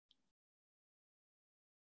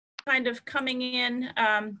kind of coming in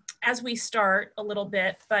as we start a little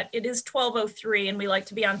bit, but it is 12:03 and we like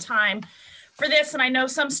to be on time for this. And I know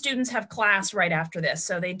some students have class right after this,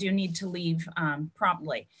 so they do need to leave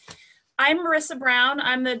promptly. I'm Marissa Brown.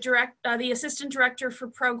 I'm the Assistant Director for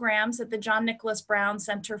Programs at the John Nicholas Brown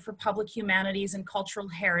Center for Public Humanities and Cultural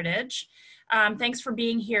Heritage. Thanks for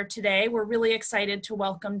being here today. We're really excited to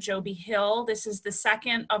welcome Jobie Hill. This is the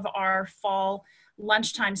second of our fall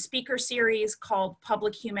lunchtime speaker series called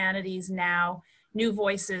Public Humanities Now, New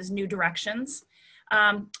Voices, New Directions.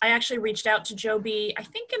 I actually reached out to Jobie, I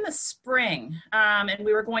think in the spring, and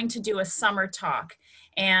we were going to do a summer talk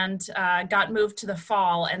and got moved to the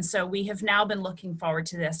fall. And so we have now been looking forward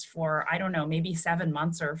to this for, I don't know, maybe 7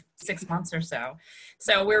 months or 6 months or so.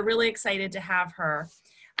 So we're really excited to have her.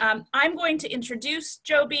 I'm going to introduce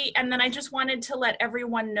Jobie, and then I just wanted to let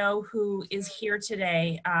everyone know who is here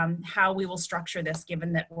today, how we will structure this,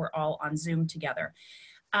 given that we're all on Zoom together.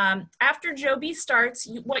 After Jobie starts,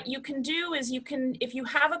 what you can do is if you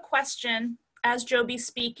have a question as Jobie's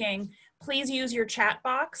speaking, please use your chat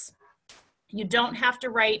box. You don't have to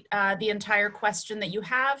write the entire question that you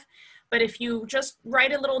have, but if you just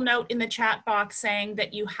write a little note in the chat box saying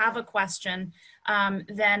that you have a question,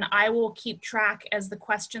 then I will keep track as the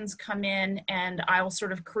questions come in, and I will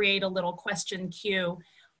sort of create a little question queue.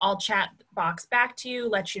 I'll chat box back to you,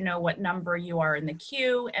 let you know what number you are in the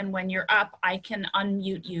queue, and when you're up, I can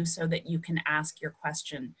unmute you so that you can ask your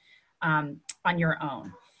question on your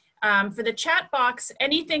own. For the chat box,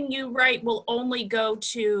 anything you write will only go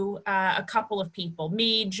to a couple of people,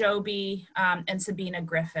 me, Jobie, and Sabina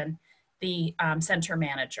Griffin, the center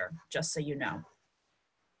manager, just so you know.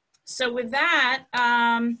 So with that,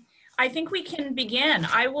 I think we can begin.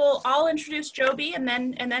 I'll introduce Jobie, and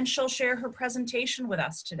then she'll share her presentation with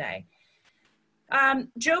us today.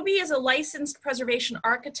 Jobie is a licensed preservation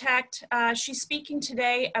architect. She's speaking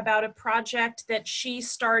today about a project that she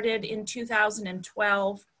started in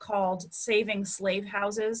 2012 called Saving Slave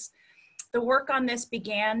Houses. The work on this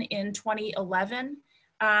began in 2011,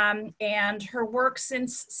 and her work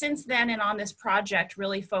since then and on this project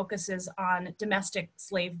really focuses on domestic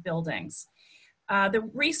slave buildings. The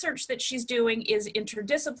research that she's doing is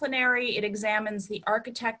interdisciplinary. It examines the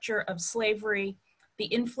architecture of slavery, the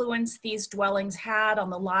influence these dwellings had on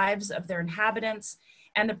the lives of their inhabitants,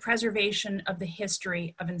 and the preservation of the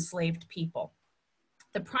history of enslaved people.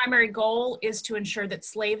 The primary goal is to ensure that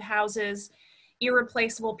slave houses,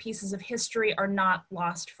 irreplaceable pieces of history, are not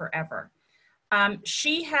lost forever.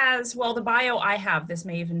 She has, well, the bio I have, this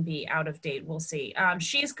may even be out of date, we'll see.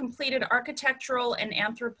 She's completed architectural and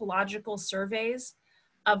anthropological surveys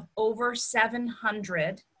of over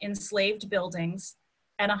 700 enslaved buildings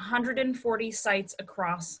at 140 sites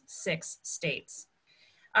across 6 states.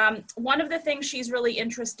 One of the things she's really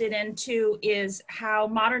interested in too is how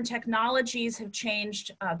modern technologies have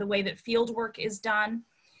changed the way that field work is done.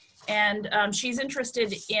 And she's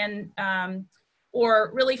interested in,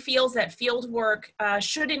 or really feels that field work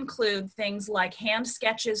should include things like hand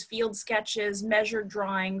sketches, field sketches, measured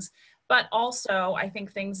drawings, but also I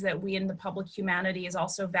think things that we in the public humanities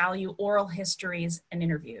also value: oral histories and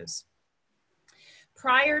interviews.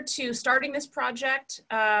 Prior to starting this project,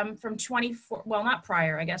 from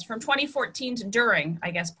 2014 to during,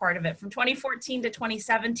 I guess part of it, from 2014 to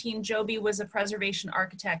 2017, Jobie was a preservation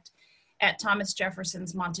architect at Thomas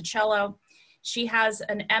Jefferson's Monticello. She has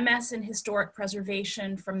an MS in Historic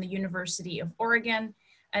Preservation from the University of Oregon,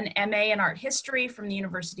 an MA in Art History from the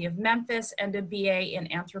University of Memphis, and a BA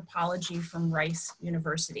in Anthropology from Rice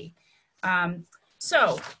University.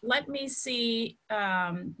 So let me see,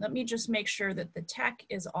 let me just make sure that the tech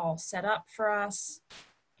is all set up for us,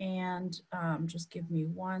 and just give me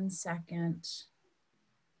 1 second.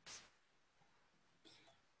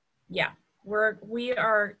 Yeah. We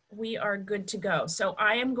are good to go. So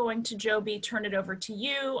I am going to, Jobie, turn it over to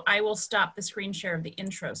you. I will stop the screen share of the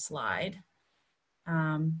intro slide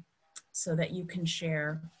so that you can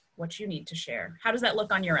share what you need to share. How does that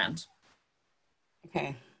look on your end?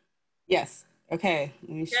 Okay. Yes. Okay.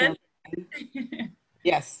 Let me share.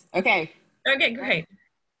 Yes. Okay. Okay, great.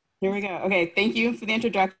 Here we go. Okay. Thank you for the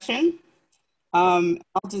introduction. I'll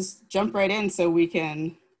just jump right in so we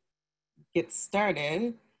can get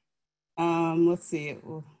started. Let's see,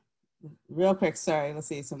 real quick, sorry, let's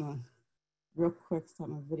see, real quick,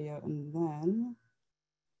 start my video and then,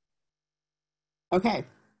 okay,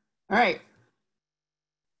 all right.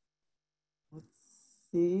 Let's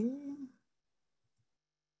see.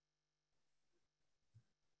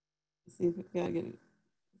 Let's see if we gotta get it.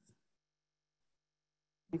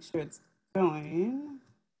 Make sure it's going.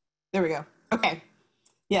 There we go, okay,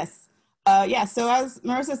 yes. Yeah, so as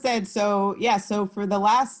Marissa said, so for the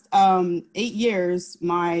last 8 years,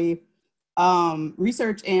 my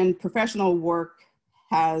research and professional work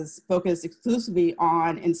has focused exclusively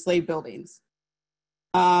on enslaved buildings.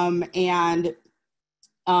 In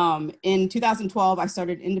 2012, I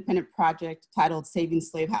started an independent project titled Saving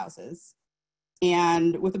Slave Houses,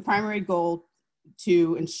 and with the primary goal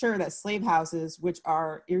to ensure that slave houses, which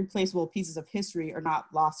are irreplaceable pieces of history, are not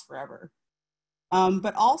lost forever.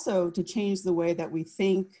 But also to change the way that we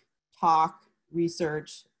think, talk,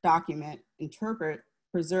 research, document, interpret,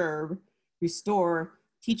 preserve, restore,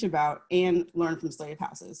 teach about, and learn from slave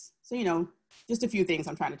houses. So, you know, just a few things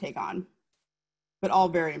I'm trying to take on, but all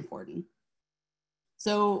very important.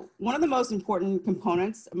 So one of the most important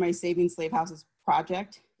components of my Saving Slave Houses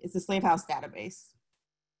project is the Slave House Database.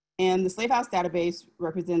 And the Slave House Database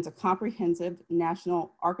represents a comprehensive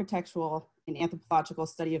national architectural and anthropological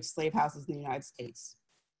study of slave houses in the United States.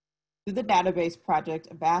 Through the database project,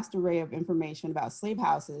 a vast array of information about slave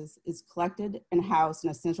houses is collected and housed in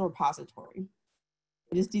a central repository.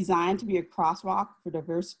 It is designed to be a crosswalk for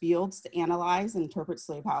diverse fields to analyze and interpret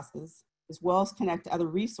slave houses, as well as connect to other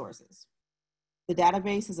resources. The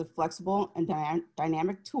database is a flexible and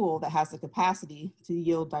dynamic tool that has the capacity to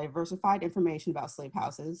yield diversified information about slave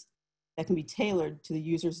houses that can be tailored to the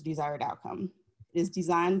user's desired outcome. It is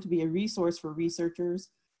designed to be a resource for researchers,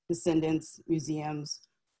 descendants, museums,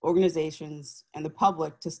 organizations, and the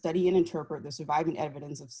public to study and interpret the surviving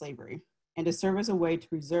evidence of slavery, and to serve as a way to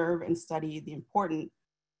preserve and study the important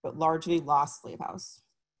but largely lost slave house.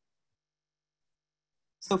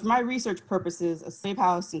 So for my research purposes, a slave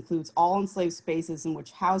house includes all enslaved spaces in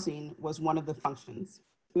which housing was one of the functions.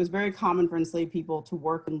 It was very common for enslaved people to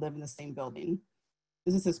work and live in the same building.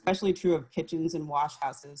 This is especially true of kitchens and wash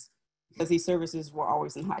houses, because these services were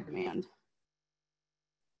always in high demand.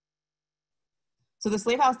 So the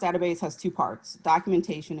Slave House Database has two parts,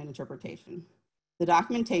 documentation and interpretation. The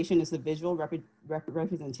documentation is the visual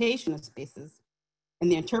representation of spaces,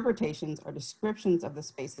 and the interpretations are descriptions of the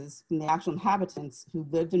spaces from the actual inhabitants who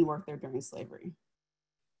lived and worked there during slavery.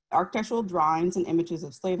 The architectural drawings and images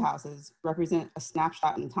of slave houses represent a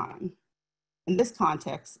snapshot in time. In this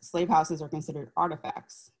context, slave houses are considered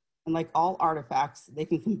artifacts, and like all artifacts, they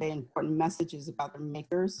can convey important messages about their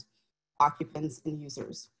makers, occupants, and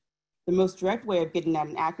users. The most direct way of getting at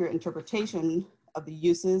an accurate interpretation of the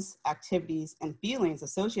uses, activities, and feelings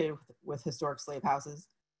associated with historic slave houses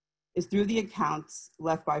is through the accounts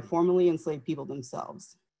left by formerly enslaved people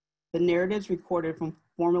themselves. The narratives recorded from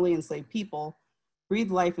formerly enslaved people breathe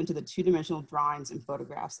life into the two-dimensional drawings and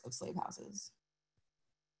photographs of slave houses.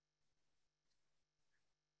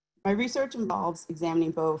 My research involves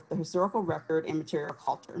examining both the historical record and material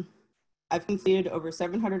culture. I've completed over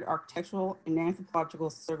 700 architectural and anthropological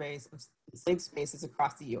surveys of enslaved spaces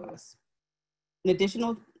across the US. In addition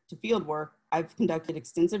to field work, I've conducted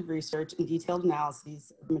extensive research and detailed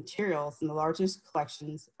analyses of materials in the largest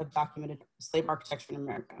collections of documented slave architecture in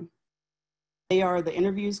America. They are the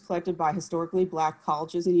interviews collected by historically Black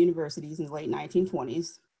colleges and universities in the late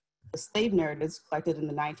 1920s, the slave narratives collected in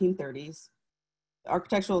the 1930s, the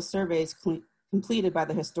architectural surveys completed by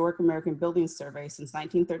the Historic American Buildings Survey since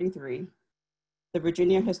 1933, the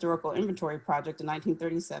Virginia Historical Inventory Project in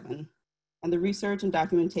 1937, and the research and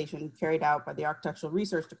documentation carried out by the Architectural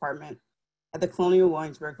Research Department at the Colonial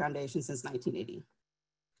Williamsburg Foundation since 1980.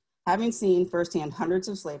 Having seen firsthand hundreds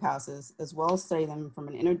of slave houses, as well as study them from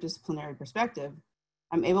an interdisciplinary perspective,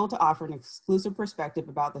 I'm able to offer an exclusive perspective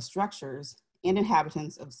about the structures and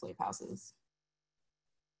inhabitants of slave houses.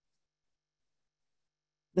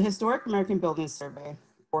 The Historic American Buildings Survey,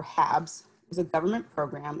 or HABS, is a government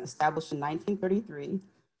program established in 1933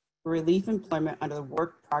 for relief employment under the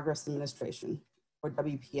Work Progress Administration, or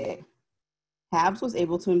WPA. HABS was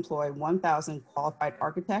able to employ 1,000 qualified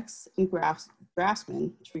architects and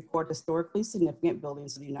draftsmen to record historically significant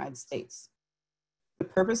buildings of the United States. The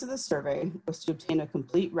purpose of the survey was to obtain a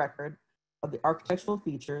complete record of the architectural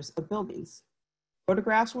features of buildings.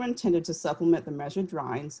 Photographs were intended to supplement the measured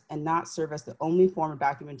drawings and not serve as the only form of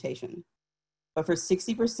documentation. But for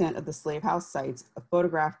 60% of the slave house sites, a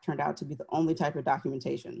photograph turned out to be the only type of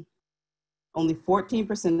documentation. Only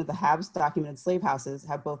 14% of the HABS documented slave houses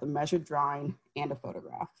have both a measured drawing and a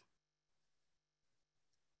photograph.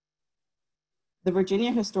 The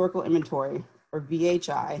Virginia Historical Inventory, or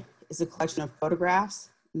VHI, is a collection of photographs,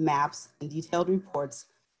 maps, and detailed reports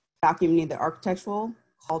documenting the architectural,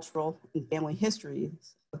 cultural, and family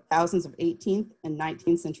histories of thousands of 18th and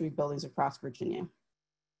 19th century buildings across Virginia.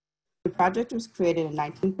 The project was created in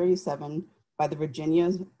 1937 by the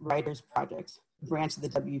Virginia Writers Project, a branch of the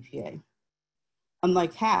WPA.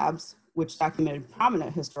 Unlike HABS, which documented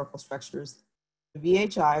prominent historical structures, the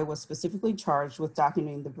VHI was specifically charged with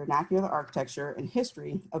documenting the vernacular architecture and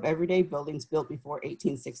history of everyday buildings built before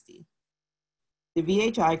 1860. The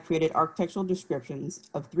VHI created architectural descriptions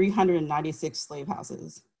of 396 slave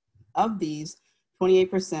houses. Of these,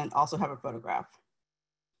 28% also have a photograph.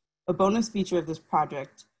 A bonus feature of this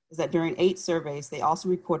project is that during 8 surveys, they also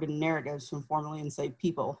recorded narratives from formerly enslaved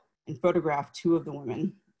people and photographed 2 of the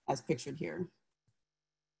women, as pictured here.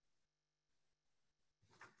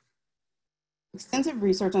 Extensive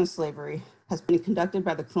research on slavery has been conducted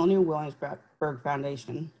by the Colonial Williamsburg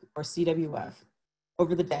Foundation, or CWF,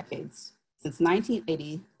 over the decades. Since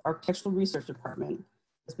 1980, the Architectural Research Department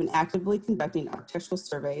has been actively conducting architectural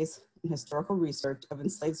surveys and historical research of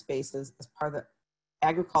enslaved spaces as part of the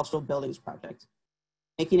Agricultural Buildings Project,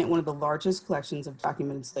 making it one of the largest collections of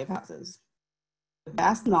documented slave houses. The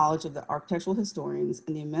vast knowledge of the architectural historians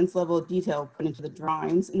and the immense level of detail put into the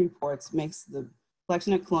drawings and reports makes the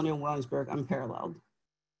collection at Colonial Williamsburg unparalleled.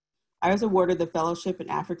 I was awarded the Fellowship in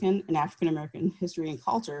African and African American History and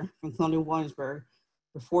Culture from Colonial Williamsburg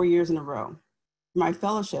for 4 years in a row. For my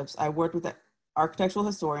fellowships, I worked with the architectural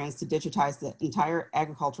historians to digitize the entire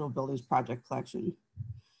Agricultural Buildings Project collection.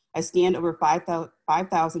 I scanned over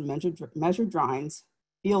 5,000 measured drawings,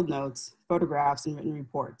 field notes, photographs, and written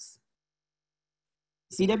reports.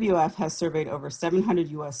 CWF has surveyed over 700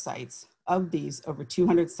 US sites. Of these, over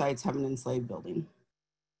 200 sites have an enslaved building.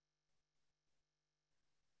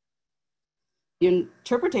 The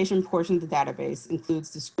interpretation portion of the database includes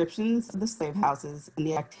descriptions of the slave houses and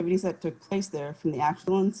the activities that took place there from the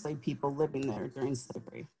actual enslaved people living there during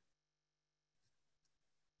slavery.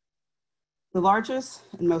 The largest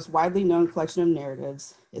and most widely known collection of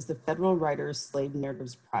narratives is the Federal Writers Slave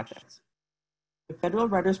Narratives Project. The Federal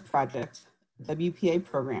Writers Project, a WPA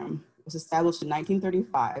program, was established in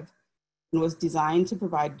 1935 and was designed to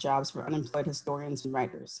provide jobs for unemployed historians and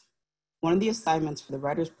writers. One of the assignments for the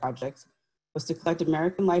Writers Project was to collect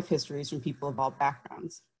American life histories from people of all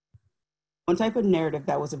backgrounds. One type of narrative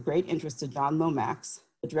that was of great interest to John Lomax,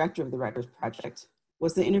 the director of the Writers Project,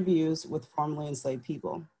 was the interviews with formerly enslaved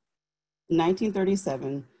people. In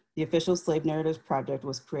 1937, the official Slave Narratives Project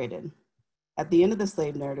was created. At the end of the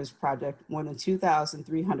Slave Narratives Project, more than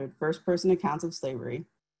 2,300 first-person accounts of slavery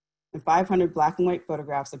and 500 black and white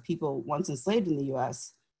photographs of people once enslaved in the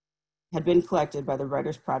US had been collected by the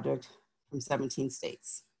Writers Project from 17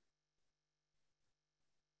 states.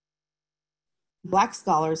 Black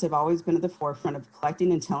scholars have always been at the forefront of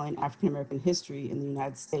collecting and telling African American history in the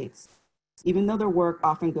United States, even though their work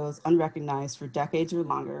often goes unrecognized for decades or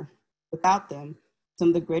longer. Without them, some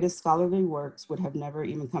of the greatest scholarly works would have never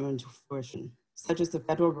even come into fruition, such as the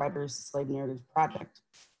Federal Writers Slave Narratives Project.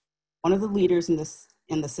 One of the leaders in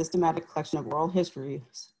the systematic collection of oral histories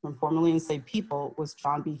from formerly enslaved people was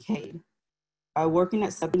John B. Cade. By working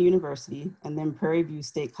at Southern University and then Prairie View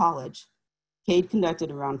State College, Cade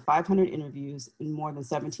conducted around 500 interviews in more than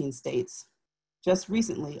 17 states. Just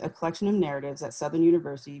recently, a collection of narratives at Southern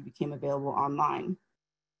University became available online.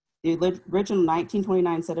 The original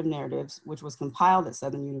 1929 set of narratives, which was compiled at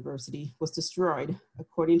Southern University, was destroyed,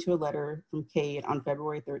 according to a letter from Cade on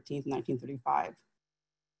February 13, 1935.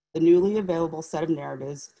 The newly available set of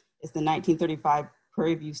narratives is the 1935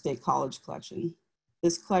 Prairie View State College collection.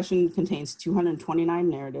 This collection contains 229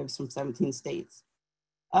 narratives from 17 states.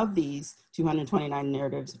 Of these 229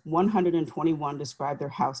 narratives, 121 describe their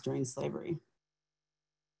house during slavery.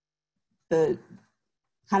 The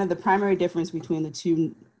primary difference between the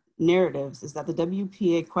two narratives is that the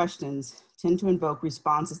WPA questions tend to invoke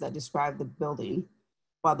responses that describe the building,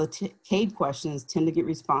 while the Cade questions tend to get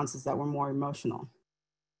responses that were more emotional.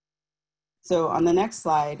 So on the next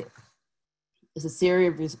slide is a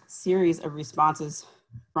series of responses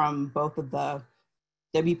from both of the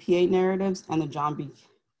WPA narratives and the John B.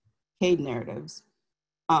 Cade narratives.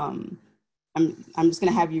 I'm just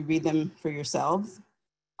gonna have you read them for yourselves.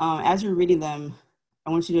 As you're reading them, I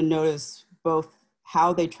want you to notice both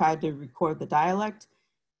how they tried to record the dialect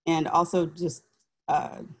and also just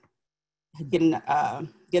get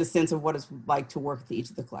a sense of what it's like to work with each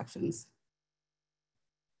of the collections.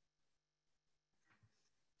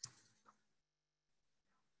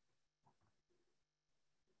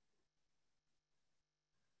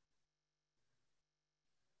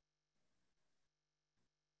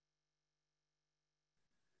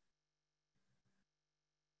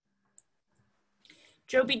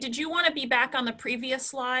 Jobie, did you want to be back on the previous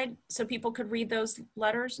slide so people could read those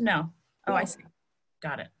letters? No. Oh, I see.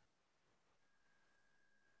 Got it.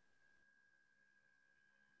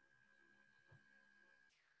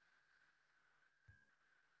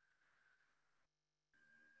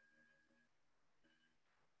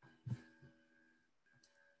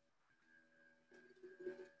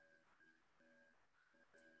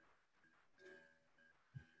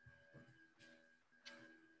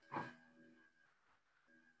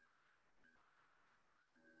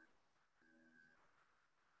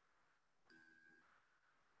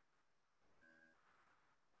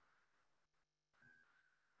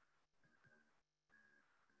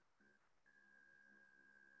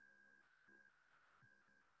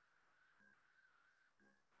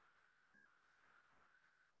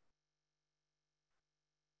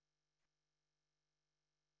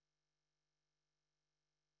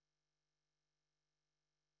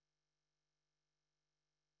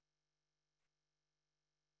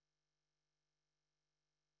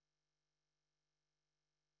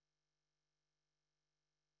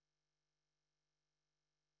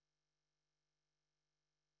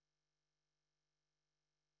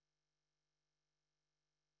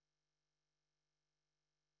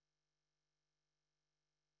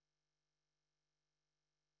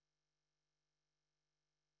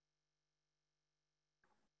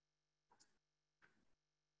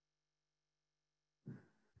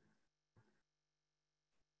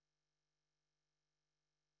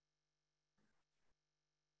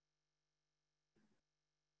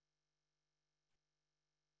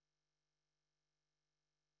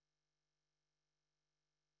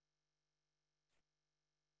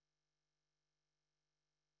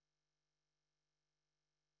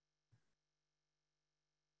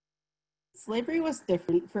 Slavery was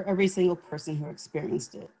different for every single person who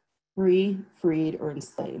experienced it, free, freed, or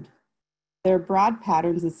enslaved. There are broad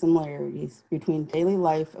patterns and similarities between daily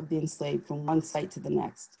life of the enslaved from one site to the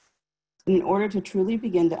next. And in order to truly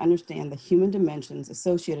begin to understand the human dimensions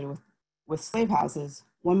associated with slave houses,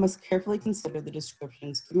 one must carefully consider the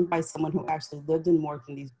descriptions given by someone who actually lived and worked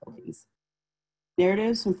in these buildings.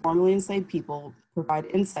 Narratives from formerly enslaved people provide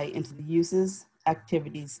insight into the uses,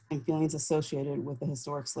 activities, and feelings associated with the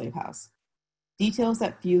historic slave house. Details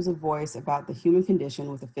that fuse a voice about the human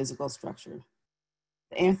condition with a physical structure.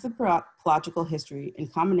 The anthropological history, in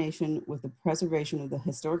combination with the preservation of the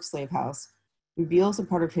historic slave house, reveals a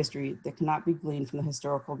part of history that cannot be gleaned from the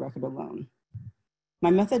historical record alone. My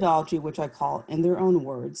methodology, which I call In Their Own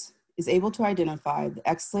Words, is able to identify the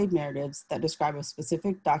ex-slave narratives that describe a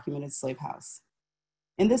specific documented slave house.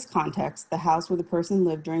 In this context, the house where the person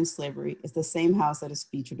lived during slavery is the same house that is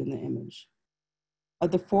featured in the image. Of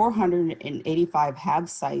the 485 HAB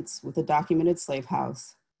sites with a documented slave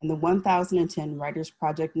house and the 1,010 Writers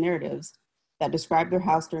Project narratives that describe their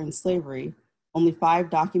house during slavery, only 5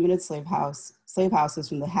 documented slave houses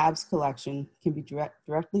from the HABs collection can be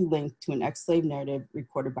directly linked to an ex-slave narrative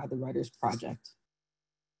recorded by the Writers Project.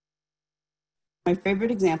 My favorite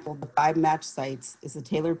example of the 5 matched sites is the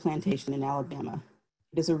Taylor Plantation in Alabama.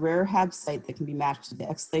 It is a rare HAB site that can be matched to the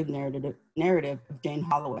ex-slave narrative of Jane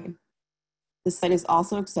Holloway. This site is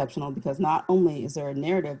also exceptional because not only is there a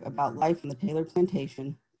narrative about life in the Taylor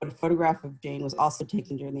Plantation, but a photograph of Jane was also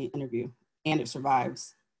taken during the interview, and it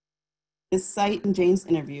survives. This site and Jane's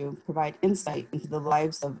interview provide insight into the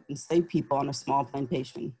lives of enslaved people on a small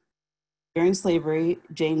plantation. During slavery,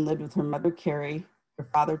 Jane lived with her mother, Carrie, her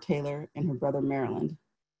father, Taylor, and her brother, Maryland.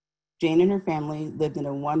 Jane and her family lived in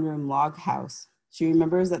a one-room log house. She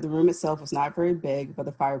remembers that the room itself was not very big, but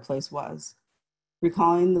the fireplace was.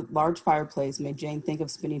 Recalling the large fireplace made Jane think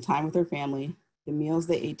of spending time with her family, the meals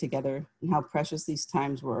they ate together, and how precious these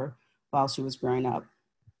times were while she was growing up.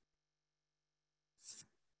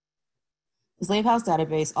 The Slave House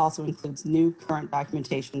database also includes new current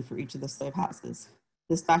documentation for each of the slave houses.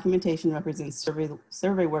 This documentation represents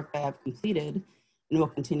survey work that I have completed and will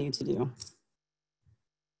continue to do.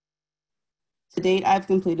 To date, I've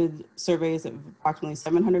completed surveys of approximately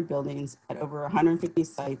 700 buildings at over 150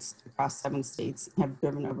 sites across 7 states and have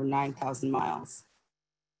driven over 9,000 miles.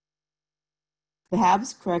 The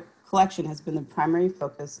HABs collection has been the primary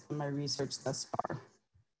focus of my research thus far.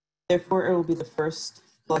 Therefore, it will be the first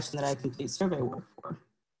collection that I complete survey work for.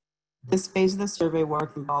 This phase of the survey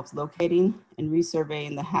work involves locating and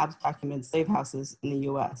resurveying the HABs documented slave houses in the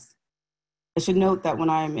US. I should note that when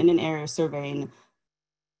I'm in an area surveying,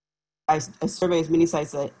 I survey as many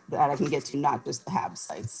sites that I can get to, not just the HAB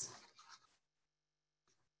sites.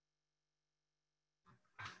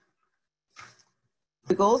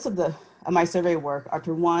 The goals of my survey work are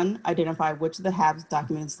to 1, identify which of the HABs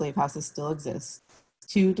documented slave houses still exist.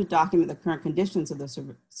 2, to document the current conditions of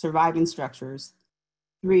the surviving structures.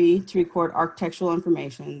 3, to record architectural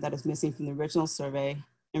information that is missing from the original survey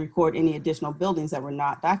and record any additional buildings that were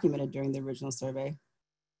not documented during the original survey.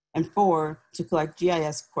 And 4, to collect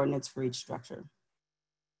GIS coordinates for each structure.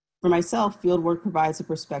 For myself, fieldwork provides a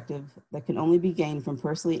perspective that can only be gained from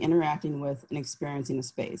personally interacting with and experiencing a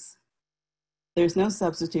space. There's no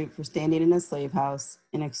substitute for standing in a slave house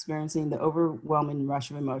and experiencing the overwhelming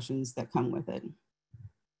rush of emotions that come with it.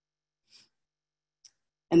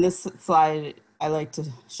 And this slide I like to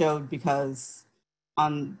show because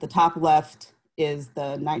on the top left is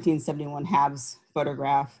the 1971 HABs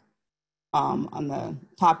photograph. On the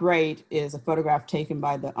top right is a photograph taken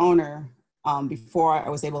by the owner before I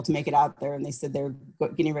was able to make it out there, and they said they're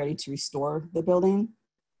getting ready to restore the building.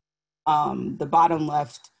 The bottom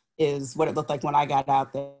left is what it looked like when I got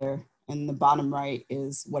out there, and the bottom right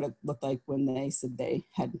is what it looked like when they said they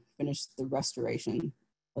had finished the restoration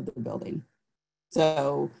of the building.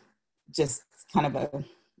 So just kind of a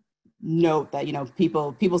note that, you know,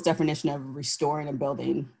 people's definition of restoring a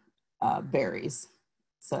building varies.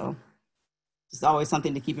 So it's always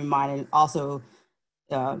something to keep in mind, and also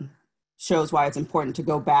shows why it's important to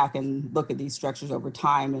go back and look at these structures over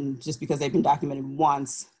time. And just because they've been documented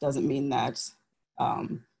once doesn't mean that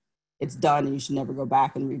it's done and you should never go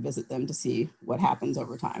back and revisit them to see what happens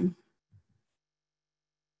over time.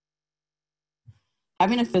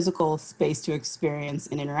 Having a physical space to experience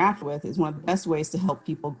and interact with is one of the best ways to help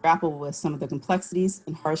people grapple with some of the complexities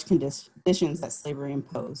and harsh conditions that slavery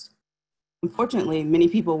imposed. Unfortunately, many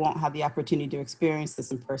people won't have the opportunity to experience this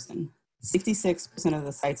in person. 66% of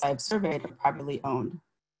the sites I've surveyed are privately owned.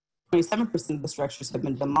 27% of the structures have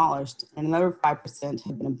been demolished, and another 5%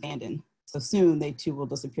 have been abandoned. So soon, they too will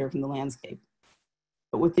disappear from the landscape.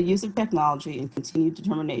 But with the use of technology and continued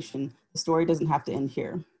determination, the story doesn't have to end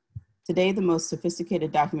here. Today, the most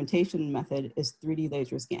sophisticated documentation method is 3D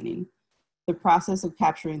laser scanning, the process of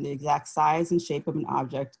capturing the exact size and shape of an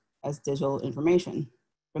object as digital information.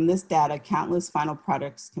 From this data, countless final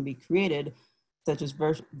products can be created, such as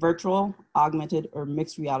virtual, augmented, or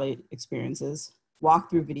mixed reality experiences,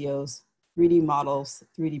 walkthrough videos, 3D models,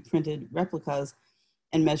 3D printed replicas,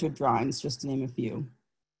 and measured drawings, just to name a few.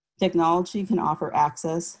 Technology can offer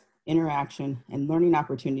access, interaction, and learning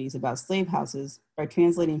opportunities about slave houses by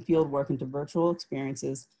translating field work into virtual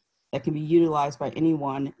experiences that can be utilized by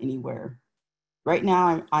anyone, anywhere. Right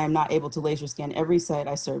now, I am not able to laser scan every site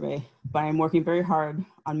I survey, but I'm working very hard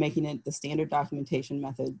on making it the standard documentation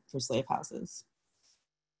method for slave houses.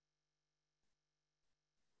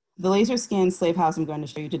 The laser scanned slave house I'm going to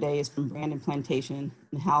show you today is from Brandon Plantation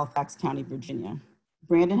in Halifax County, Virginia.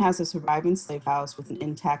 Brandon has a surviving slave house with an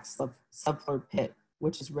intact subfloor pit,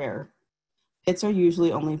 which is rare. Pits are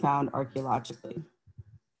usually only found archaeologically.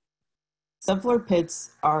 Subfloor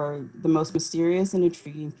pits are the most mysterious and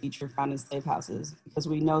intriguing feature found in slave houses because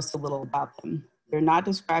we know so little about them. They're not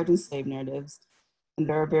described in slave narratives, and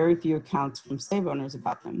there are very few accounts from slave owners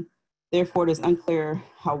about them. Therefore, it is unclear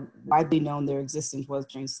how widely known their existence was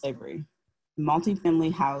during slavery. In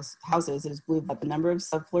multifamily houses, it is believed that the number of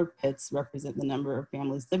subfloor pits represent the number of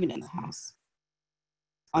families living in the house.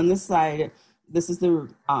 On this slide, this is the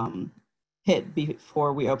pit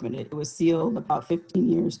before we opened it. It was sealed about 15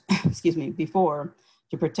 years, before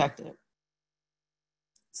to protect it.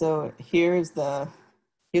 So here's the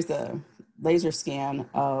laser scan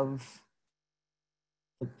of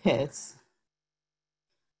the pits.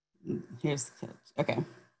 Here's the pit. Okay.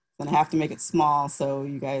 Then I have to make it small so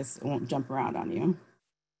you guys won't jump around on you.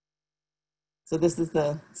 So this is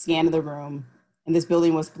the scan of the room. And this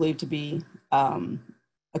building was believed to be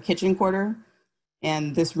a kitchen quarter.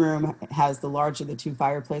 And this room has the larger of the two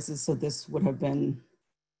fireplaces. So this would have been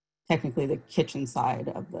technically the kitchen side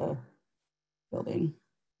of the building.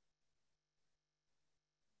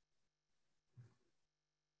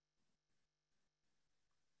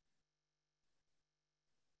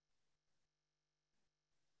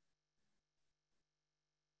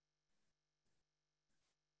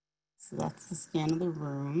 So that's the scan of the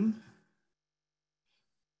room.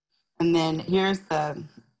 And then here's the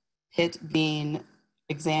pit being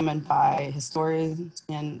examined by historians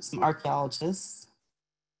and some archaeologists.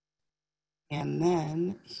 And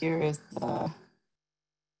then here is the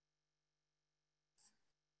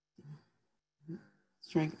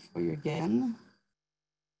shrink for you again.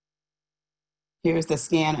 Here's the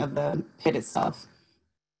scan of the pit itself.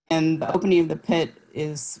 And the opening of the pit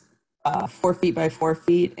is 4 feet by 4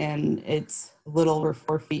 feet, and it's a little over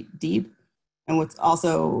 4 feet deep. And what's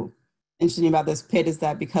also interesting about this pit is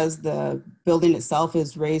that because the building itself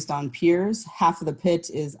is raised on piers, half of the pit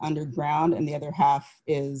is underground and the other half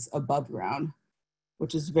is above ground,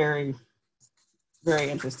 which is very, very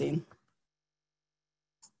interesting.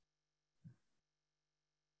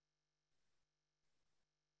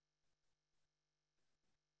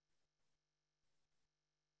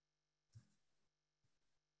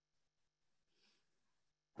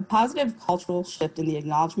 A positive cultural shift in the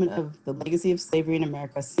acknowledgement of the legacy of slavery in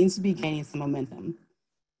America seems to be gaining some momentum.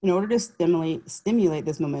 In order to stimulate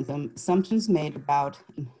this momentum, assumptions made about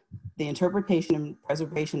the interpretation and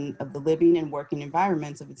preservation of the living and working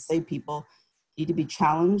environments of enslaved people need to be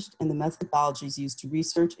challenged, and the methodologies used to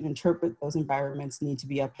research and interpret those environments need to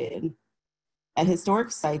be updated. At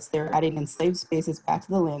historic sites, they're adding enslaved spaces back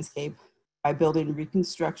to the landscape by building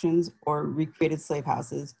reconstructions or recreated slave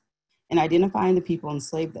houses and identifying the people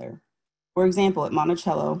enslaved there. For example, at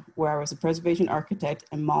Monticello, where I was a preservation architect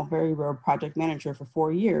and Mulberry Road project manager for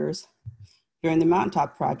 4 years, during the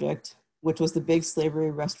Mountaintop Project, which was the big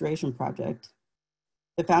slavery restoration project,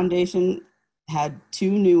 the foundation had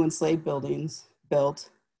 2 new enslaved buildings built,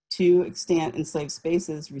 2 extant enslaved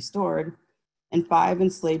spaces restored, and 5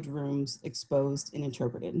 enslaved rooms exposed and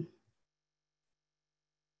interpreted.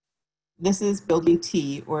 This is Building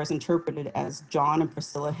T, or is interpreted as John and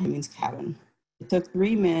Priscilla Hemming's cabin. It took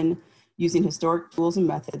 3 men using historic tools and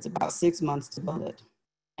methods about 6 months to build it.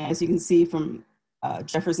 And as you can see from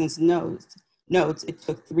Jefferson's notes, it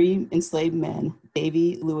took 3 enslaved men,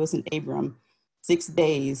 Davy, Lewis, and Abram, 6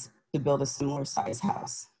 days to build a similar size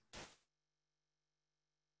house.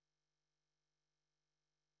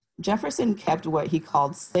 Jefferson kept what he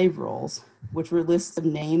called slave rolls, which were lists of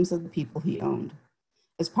names of the people he owned.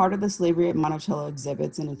 As part of the Slavery at Monticello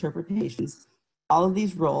exhibits and interpretations, all of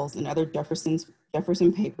these rolls and other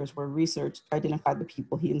Jefferson papers were researched to identify the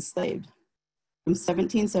people he enslaved. From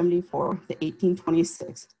 1774 to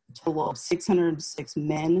 1826, a total of 606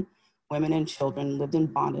 men, women, and children lived in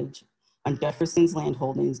bondage on Jefferson's land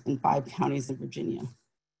holdings in 5 counties of Virginia.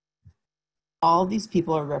 All of these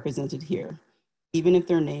people are represented here, even if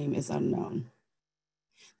their name is unknown.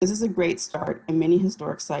 This is a great start, and many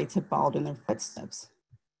historic sites have followed in their footsteps.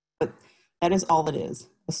 But that is all it is,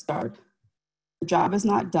 a start. The job is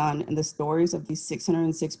not done, and the stories of these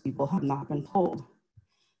 606 people have not been told.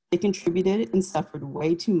 They contributed and suffered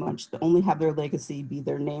way too much to only have their legacy be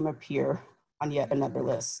their name appear on yet another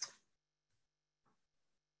list.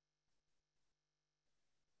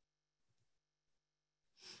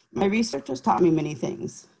 My research has taught me many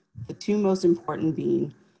things, the 2 most important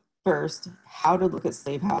being, first, how to look at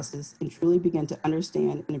slave houses and truly begin to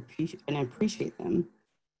understand and appreciate them.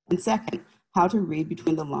 And second, how to read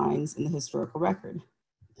between the lines in the historical record.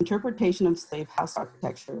 Interpretation of slave house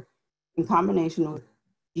architecture in combination with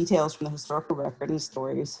details from the historical record and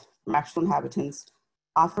stories from actual inhabitants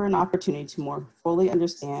offer an opportunity to more fully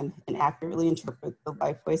understand and accurately interpret the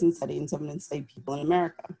lifeways and settings of enslaved people in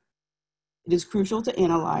America. It is crucial to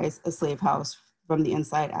analyze a slave house from the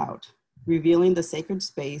inside out, revealing the sacred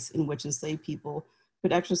space in which enslaved people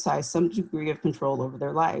could exercise some degree of control over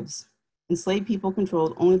their lives. Enslaved people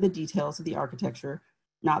controlled only the details of the architecture,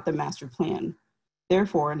 not the master plan.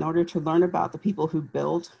 Therefore, in order to learn about the people who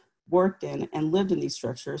built, worked in, and lived in these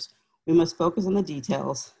structures, we must focus on the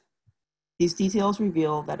details. These details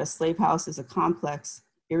reveal that a slave house is a complex,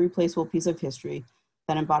 irreplaceable piece of history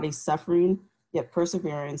that embodies suffering, yet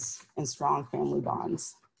perseverance and strong family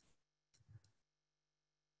bonds.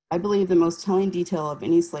 I believe the most telling detail of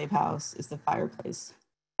any slave house is the fireplace.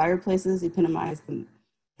 Fireplaces epitomize the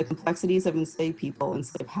complexities of enslaved people in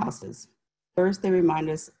slave houses. First, they remind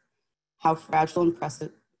us how fragile and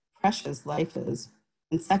precious life is.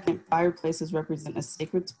 And second, fireplaces represent a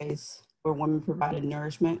sacred space where women provided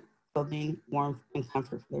nourishment, clothing, warmth, and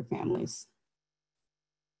comfort for their families.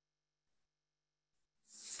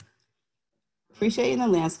 Appreciating the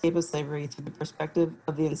landscape of slavery through the perspective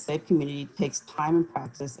of the enslaved community takes time and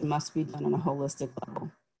practice and must be done on a holistic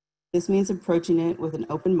level. This means approaching it with an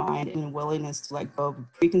open mind and a willingness to let go of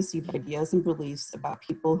preconceived ideas and beliefs about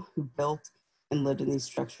people who built and lived in these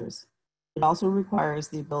structures. It also requires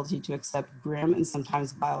the ability to accept grim and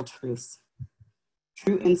sometimes vile truths.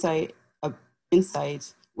 True insight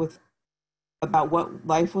about what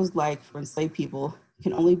life was like for enslaved people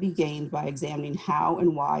can only be gained by examining how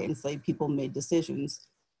and why enslaved people made decisions,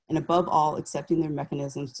 and above all, accepting their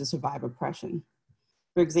mechanisms to survive oppression.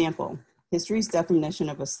 For example, history's definition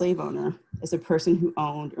of a slave owner is a person who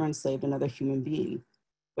owned or enslaved another human being.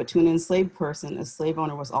 But to an enslaved person, a slave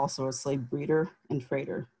owner was also a slave breeder and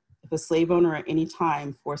trader. If a slave owner at any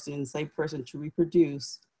time forced an enslaved person to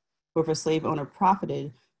reproduce, or if a slave owner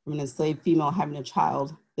profited from an enslaved female having a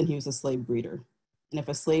child, then he was a slave breeder. And if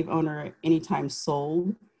a slave owner at any time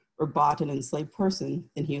sold or bought an enslaved person,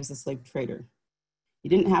 then he was a slave trader. You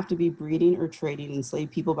didn't have to be breeding or trading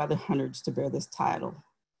enslaved people by the hundreds to bear this title.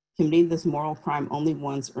 Committing this moral crime only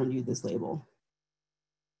once earned you this label.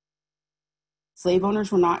 Slave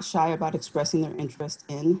owners were not shy about expressing their interest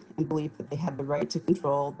in and belief that they had the right to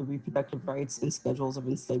control the reproductive rights and schedules of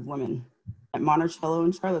enslaved women. At Monticello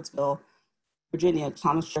in Charlottesville, Virginia,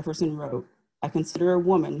 Thomas Jefferson wrote, "I consider a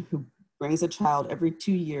woman who brings a child every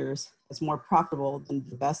 2 years as more profitable than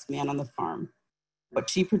the best man on the farm. What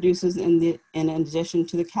she produces in addition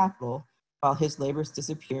to the capital, while his labors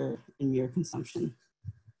disappear in mere consumption."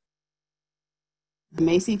 The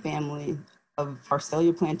Macy family of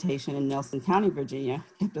Pharsalia Plantation in Nelson County, Virginia,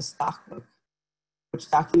 kept a stockbook,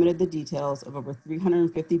 which documented the details of over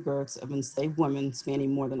 350 births of enslaved women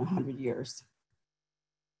spanning more than 100 years.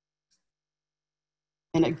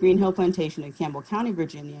 And at Green Hill Plantation in Campbell County,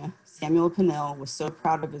 Virginia, Samuel Pennell was so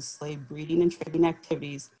proud of his slave breeding and trading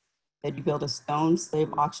activities that he built a stone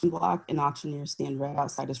slave auction block and auctioneer stand right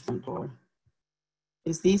outside his front door. It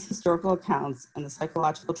is these historical accounts and the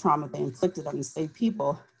psychological trauma they inflicted on enslaved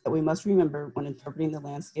people that we must remember when interpreting the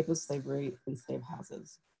landscape of slavery in slave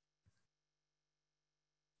houses.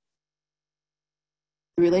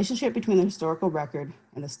 The relationship between the historical record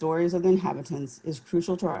and the stories of the inhabitants is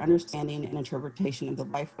crucial to our understanding and interpretation of the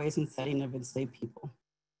lifeways and setting of enslaved people.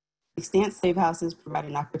 Extant slave houses provide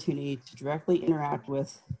an opportunity to directly interact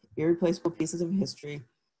with irreplaceable pieces of history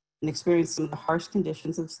and experience some of the harsh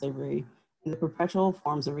conditions of slavery and the perpetual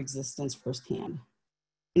forms of existence firsthand.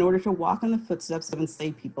 In order to walk in the footsteps of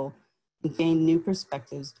enslaved people and gain new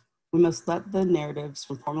perspectives, we must let the narratives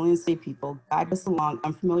from formerly enslaved people guide us along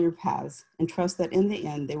unfamiliar paths and trust that in the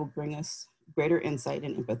end, they will bring us greater insight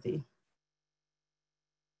and empathy.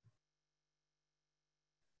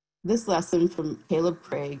 This lesson from Caleb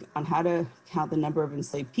Craig on how to count the number of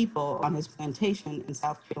enslaved people on his plantation in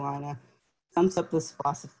South Carolina sums up this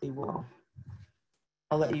philosophy well.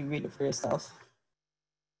 I'll let you read it for yourself.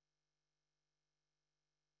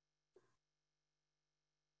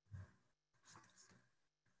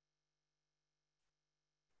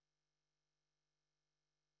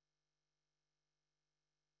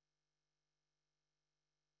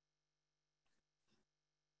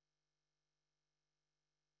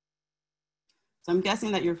 So I'm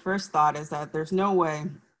guessing that your first thought is that there's no way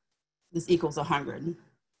this equals 100.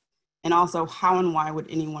 And also, how and why would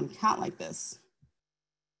anyone count like this?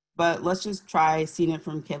 But let's just try seeing it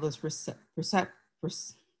from Caleb's perspective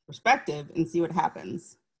and see what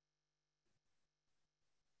happens.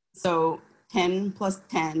 So 10 plus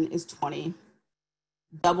 10 is 20.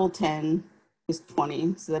 Double 10 is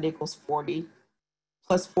 20, so that equals 40.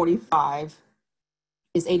 Plus 45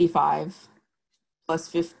 is 85. Plus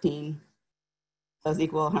 15 does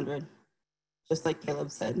equal 100, just like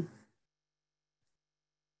Caleb said.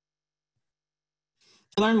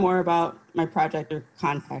 To learn more about my project or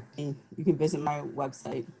contact me, you can visit my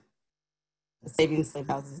website,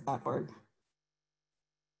 savingslavehouses.org.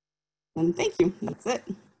 And thank you, that's it.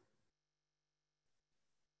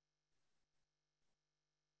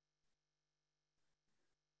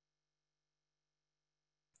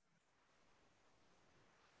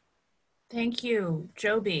 Thank you,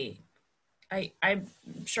 Jobie. I'm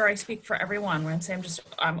sure I speak for everyone when I say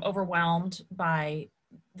I'm overwhelmed by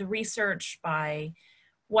the research, by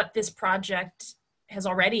what this project has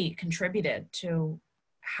already contributed to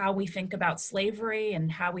how we think about slavery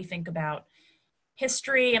and how we think about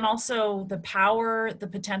history, and also the power, the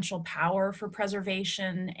potential power for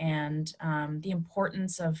preservation, and the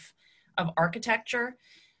importance of architecture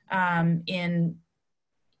in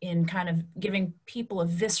kind of giving people a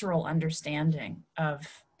visceral understanding of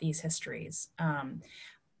these histories. I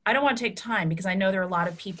don't want to take time because I know there are a lot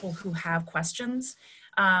of people who have questions.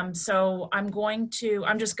 So I'm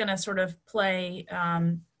just going to sort of play,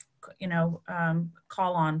 call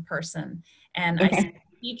on person. And Okay. I see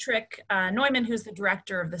Dietrich Neumann, who's the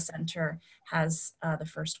director of the center, has the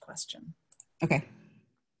first question. Okay.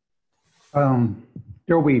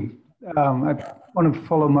 Jobie, I want to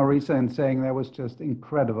follow Marisa in saying that was just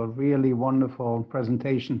incredible, really wonderful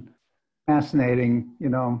presentation. Fascinating,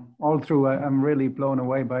 all through. I'm really blown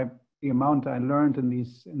away by the amount I learned in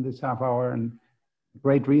this half hour and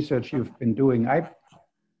great research you've been doing.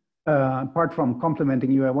 Apart from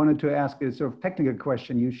complimenting you, I wanted to ask a sort of technical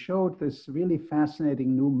question. You showed this really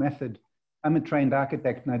fascinating new method. I'm a trained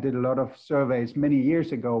architect, and I did a lot of surveys many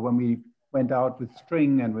years ago when we went out with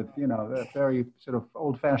string and with, very sort of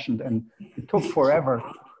old-fashioned, and it took forever.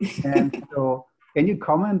 And so, can you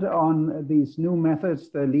comment on these new methods,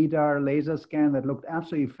 the LIDAR laser scan that looked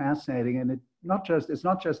absolutely fascinating? And it's not just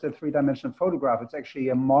a three-dimensional photograph, it's actually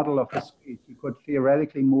a model of the space. You could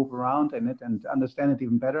theoretically move around in it and understand it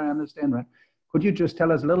even better, I understand, right? Could you just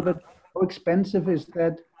tell us a little bit, how expensive is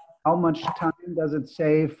that? How much time does it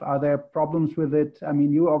save? Are there problems with it? I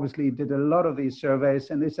mean, you obviously did a lot of these surveys,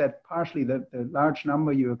 and is that partially the large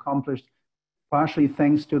number you accomplished, partially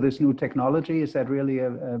thanks to this new technology? Is that really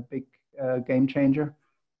a big game changer?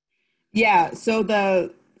 Yeah, so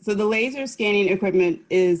the laser scanning equipment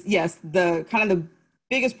is, yes, the kind of the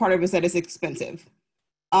biggest part of it is that it's expensive.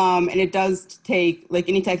 And it does take, like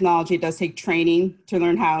any technology, it does take training to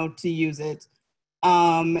learn how to use it.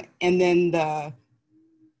 And then the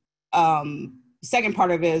second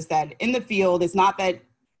part of it is that in the field, it's not that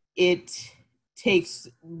it takes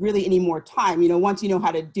really any more time. Once you know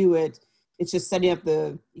how to do it, it's just setting up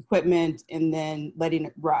the equipment and then letting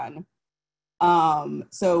it run.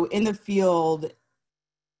 So in the field,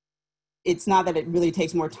 it's not that it really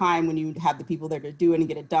takes more time when you have the people there to do it and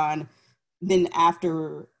get it done. Then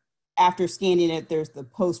after scanning it, there's the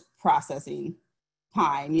post-processing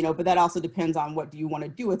time, but that also depends on what do you want to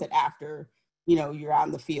do with it after, you're out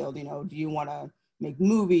in the field. Do you want to make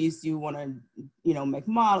movies? Do you want to, make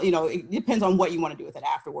model? It depends on what you want to do with it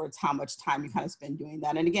afterwards, how much time you kind of spend doing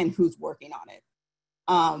that. And again, who's working on it.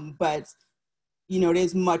 But, it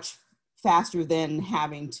is much faster than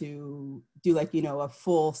having to do a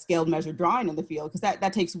full scaled measure drawing in the field, because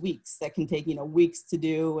that takes weeks. That can take, weeks to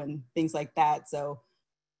do and things like that. So,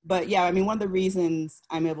 but yeah, I mean, one of the reasons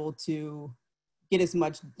I'm able to get as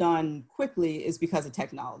much done quickly is because of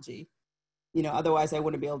technology. Otherwise I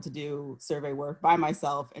wouldn't be able to do survey work by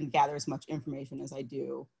myself and gather as much information as I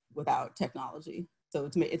do without technology. So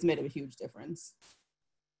it's made a huge difference.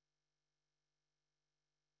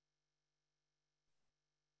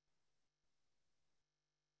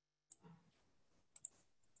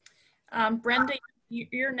 Brenda,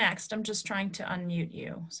 You're next. I'm just trying to unmute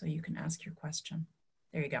you so you can ask your question.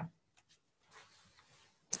 There you go.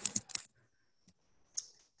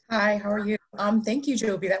 Hi, how are you? Thank you,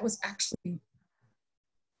 Jobie. That was actually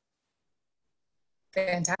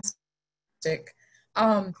fantastic.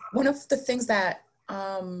 One of the things that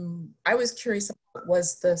I was curious about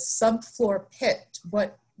was the subfloor pit.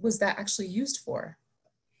 What was that actually used for?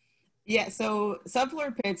 Yeah, so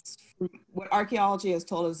subfloor pits, what archaeology has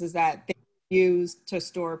told us is that they're used to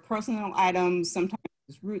store personal items, sometimes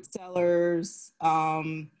root cellars,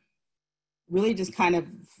 really just kind of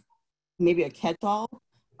maybe a catch-all.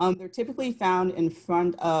 They're typically found in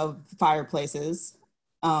front of fireplaces,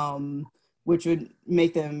 which would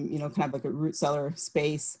make them, kind of like a root cellar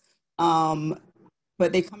space.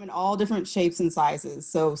 But they come in all different shapes and sizes.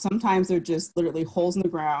 So sometimes they're just literally holes in the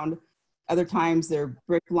ground. Other times they're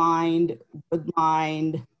brick lined, wood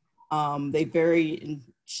lined. They vary in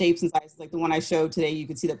shapes and sizes. Like the one I showed today, you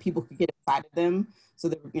could see that people could get inside of them. So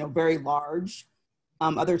they're, very large.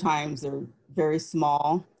 Other times they're very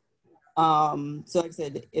small. So like I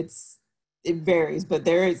said, it varies, but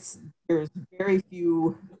there's very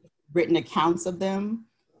few written accounts of them.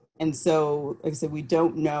 And so, like I said, we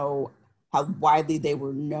don't know how widely they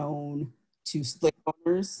were known to slave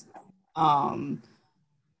owners.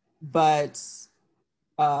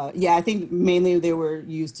 Yeah, I think mainly they were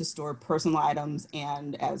used to store personal items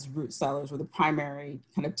and as root cellars were the primary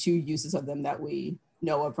kind of two uses of them that we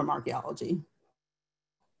know of from archaeology.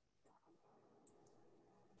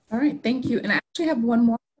 All right, thank you. And I actually have one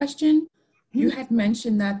more question. You had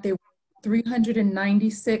mentioned that there were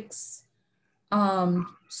 396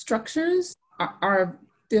 structures. Are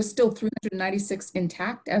there still 396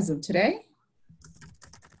 intact as of today?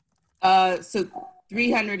 So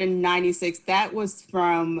 396, that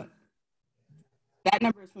number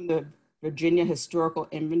is from the Virginia Historical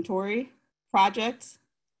Inventory Project.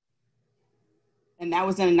 And that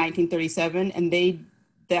was done in 1937. And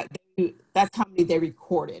that's how many they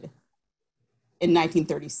recorded in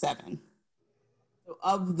 1937. So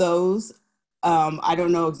of those, I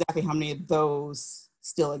don't know exactly how many of those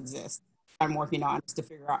still exist. I'm working on just to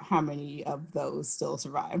figure out how many of those still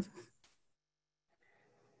survive.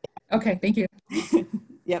 Okay, thank you.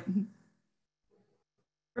 Yep.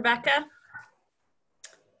 Rebecca?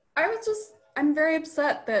 I'm very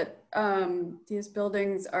upset that these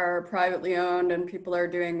buildings are privately owned and people are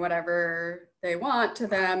doing whatever they want to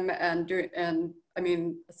them and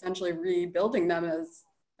essentially rebuilding them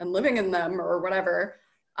and living in them or whatever.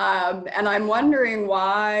 And I'm wondering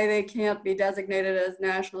why they can't be designated as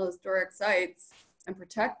National Historic Sites and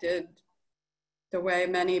protected the way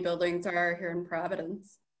many buildings are here in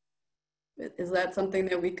Providence. Is that something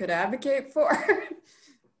that we could advocate for?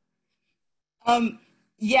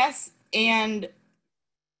 Yes, and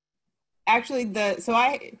actually so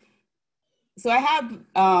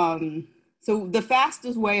the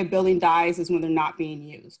fastest way a building dies is when they're not being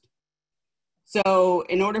used. So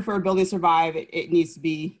in order for a building to survive, it needs to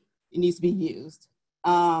be used.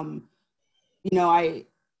 I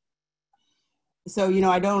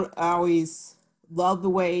don't always love the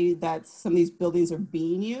way that some of these buildings are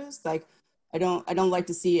being used. Like I don't like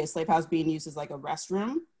to see a slave house being used as like a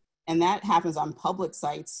restroom. And that happens on public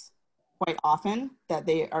sites quite often, that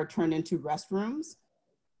they are turned into restrooms.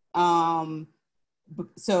 On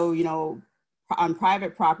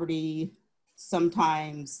private property,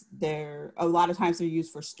 sometimes a lot of times they're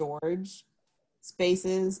used for storage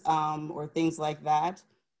spaces or things like that.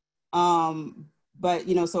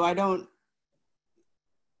 So I don't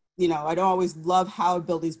always love how a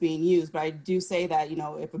building's being used, but I do say that,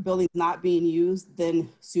 if a building's not being used, then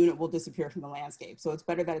soon it will disappear from the landscape. So it's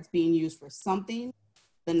better that it's being used for something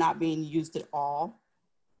than not being used at all.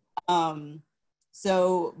 But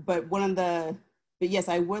yes,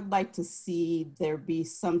 I would like to see there be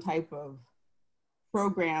some type of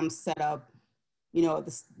program set up, at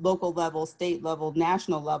the local level, state level,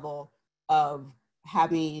 national level, of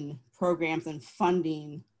having programs and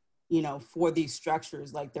funding for these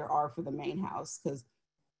structures like there are for the main house, because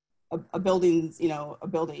a building,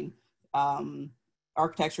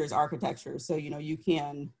 architecture is architecture. So, you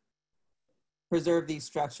can preserve these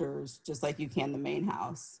structures just like you can the main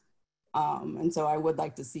house. And so I would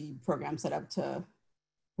like to see programs set up to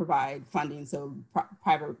provide funding so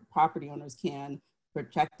private property owners can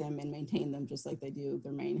protect them and maintain them just like they do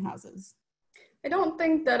their main houses. I don't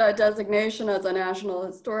think that a designation as a National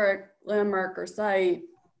Historic Landmark or site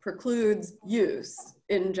precludes use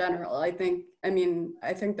in general. I think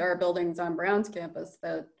there are buildings on Brown's campus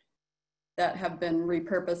that have been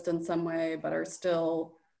repurposed in some way, but are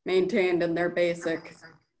still maintained in their basic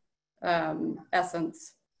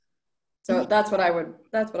essence. So that's what I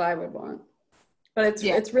would want. But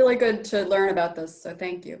it's really good to learn about this. So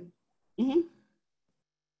thank you. Mm-hmm.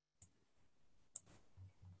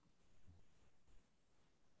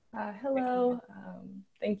 Hello,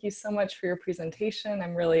 thank you so much for your presentation.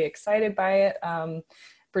 I'm really excited by it,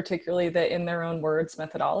 particularly the in their own words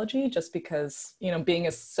methodology, just because, you know, being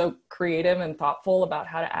so creative and thoughtful about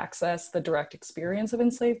how to access the direct experience of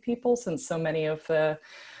enslaved people, since so many of the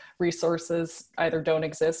resources either don't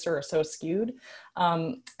exist or are so skewed.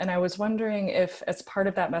 And I was wondering if, as part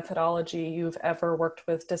of that methodology, you've ever worked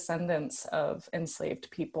with descendants of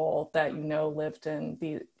enslaved people that you know lived in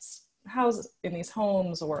these houses, in these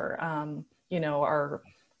homes, or you know, are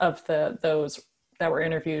of those that were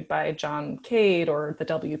interviewed by John Cade or the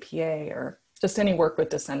WPA, or just any work with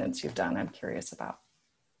descendants you've done. I'm curious about.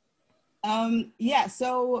 Yeah,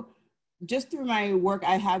 so just through my work,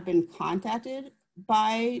 I have been contacted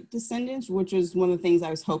by descendants, which is one of the things I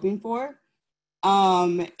was hoping for,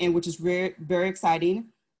 and which is very, very exciting.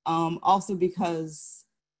 Also because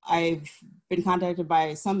I've been contacted by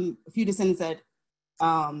a few descendants that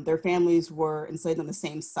their families were enslaved on the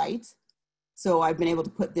same site. So I've been able to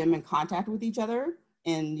put them in contact with each other,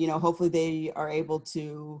 and, you know, hopefully they are able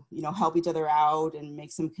to, you know, help each other out and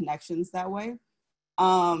make some connections that way.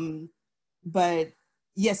 But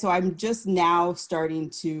yeah, so I'm just now starting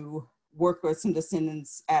to work with some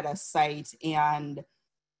descendants at a site and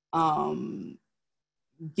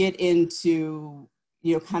get into,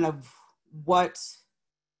 you know, kind of what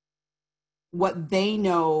they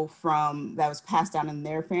know from that was passed down in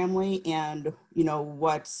their family, and, you know,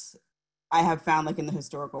 what I have found like in the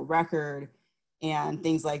historical record and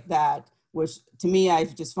things like that, which to me, I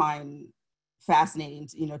just find fascinating,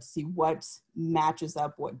 you know, to see what matches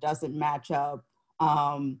up, what doesn't match up,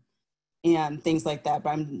 and things like that.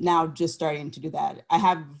 But I'm now just starting to do that. I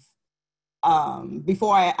have,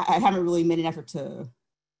 before I haven't really made an effort to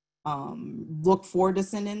look for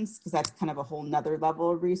descendants, because that's kind of a whole nother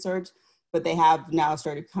level of research, but they have now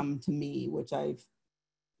started to come to me, which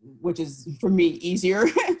is for me easier,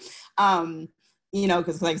 you know,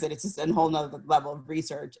 because like I said, it's just a whole nother level of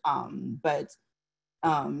research.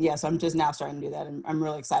 Yeah, so I'm just now starting to do that, and I'm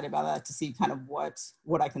really excited about that, to see kind of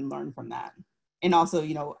what I can learn from that. And also,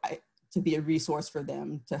 you know, to be a resource for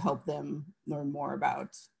them, to help them learn more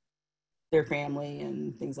about their family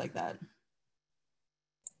and things like that.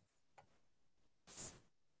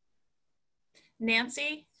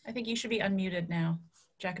 Nancy, I think you should be unmuted now.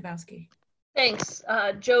 Jakubowski. Thanks,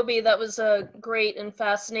 Jobie. That was a great and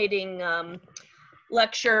fascinating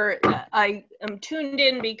lecture. I am tuned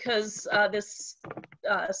in because this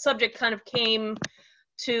subject kind of came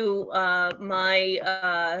to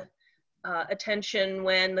my attention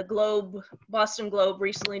when the Boston Globe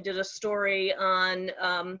recently did a story on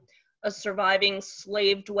a surviving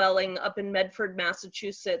slave dwelling up in Medford,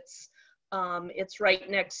 Massachusetts. It's right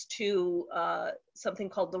next to something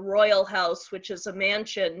called the Royal House, which is a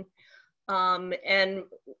mansion. And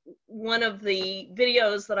one of the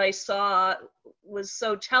videos that I saw was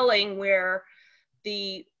so telling, where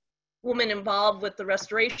the woman involved with the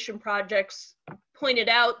restoration projects pointed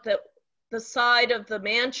out that the side of the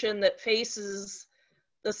mansion that faces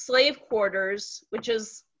the slave quarters, which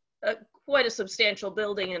is quite a substantial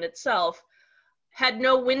building in itself, had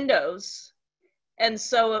no windows. And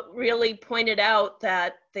so it really pointed out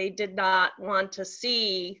that they did not want to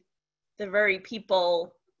see the very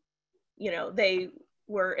people, you know, they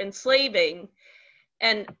were enslaving.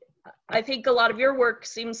 And I think a lot of your work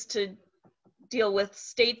seems to deal with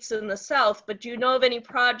states in the South, but do you know of any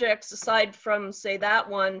projects aside from, say, that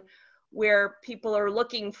one, where people are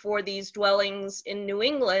looking for these dwellings in New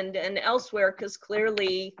England and elsewhere? Because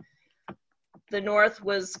clearly the North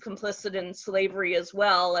was complicit in slavery as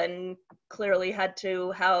well, and clearly had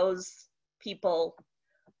to house people.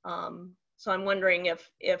 So I'm wondering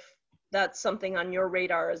if that's something on your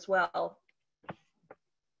radar as well.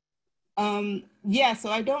 Yeah, so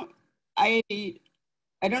I don't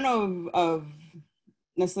know of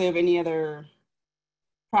necessarily of any other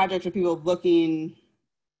project or people looking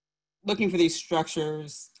for these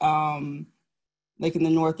structures, like in the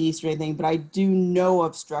Northeast or anything, but I do know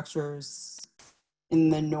of structures in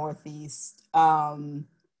the Northeast. And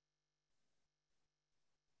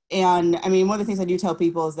I mean, one of the things I do tell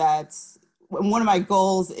people is that one of my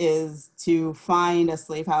goals is to find a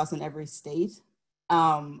slave house in every state,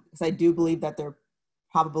 because I do believe that there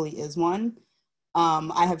probably is one.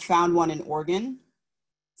 I have found one in Oregon.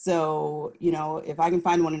 So, you know, if I can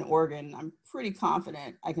find one in Oregon, I'm pretty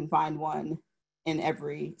confident I can find one in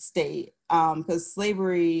every state, because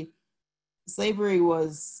slavery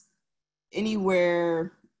was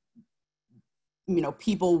anywhere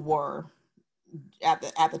people were at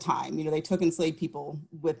the time. They took enslaved people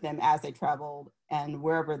with them as they traveled, and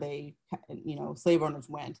wherever they, slave owners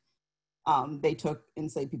went, they took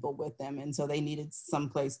enslaved people with them, and so they needed some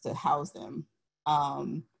place to house them.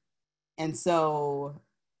 And so,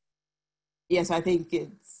 yes, I think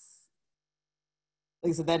it's,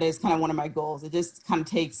 like I said, that is kind of one of my goals. It just kind of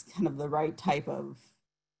takes kind of the right type of,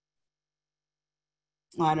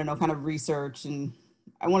 I don't know, kind of research, and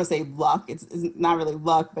I want to say luck. It's not really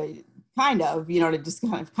luck, but kind of, to just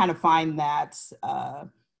kind of find that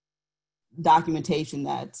documentation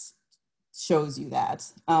that shows you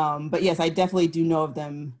that. But yes, I definitely do know of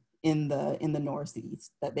them in the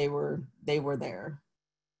Northeast, that they were there.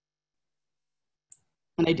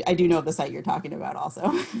 And I do know the site you're talking about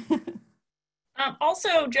also.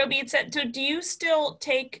 Also, Jobie, it said, do you still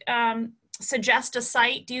take, suggest a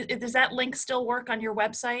site? Does that link still work on your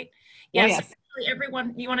website? Oh, Yes. yes.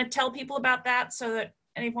 Everyone, you want to tell people about that so that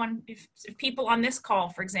anyone, if people on this call,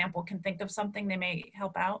 for example, can think of something they may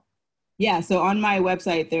help out? Yeah, so on my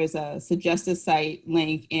website, there's a suggest a site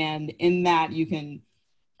link, and in that you can,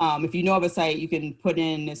 if you know of a site, you can put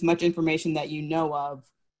in as much information that you know of,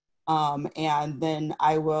 and then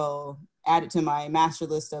I will add it to my master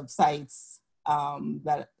list of sites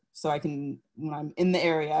so I can, when I'm in the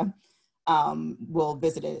area, will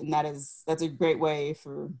visit it, and that's a great way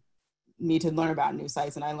for me to learn about new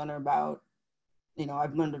sites, and I learn about,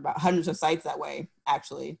 I've learned about hundreds of sites that way,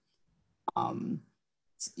 actually.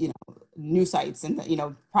 New sites, and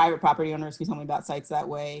private property owners can tell me about sites that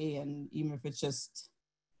way, and even if it's just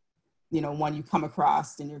one you come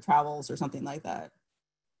across in your travels or something like that.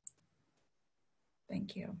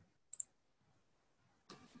 Thank you.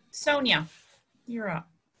 Sonia, you're up.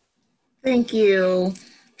 Thank you.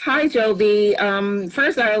 Hi, Jobie.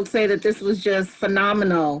 First, I'll say that this was just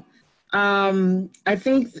phenomenal. I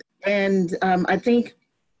think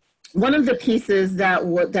one of the pieces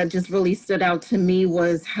that just really stood out to me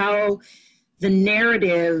was how the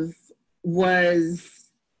narrative was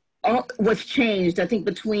changed, I think,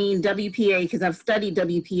 between WPA, because I've studied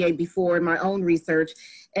WPA before in my own research,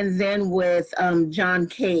 and then with John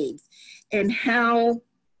Cades, and how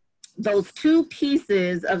those two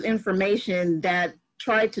pieces of information that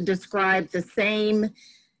tried to describe the same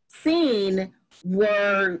scene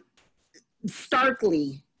were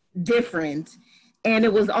starkly different. And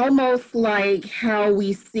it was almost like how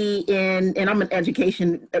we see and I'm an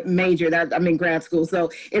education major, that I'm in grad school, so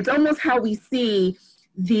it's almost how we see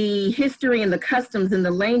the history and the customs and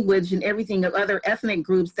the language and everything of other ethnic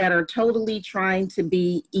groups that are totally trying to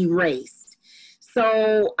be erased.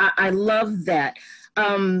 So I love that.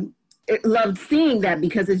 Loved seeing that,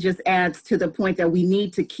 because it just adds to the point that we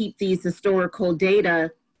need to keep these historical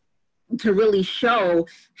data to really show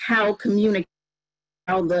how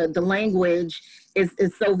how the language is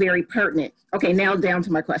so very pertinent. Okay, now down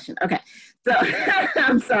to my question. Okay, so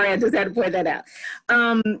I'm sorry, I just had to point that out.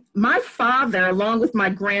 My father, along with my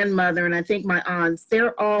grandmother, and I think my aunts,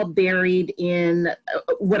 they're all buried in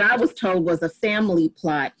what I was told was a family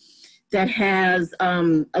plot that has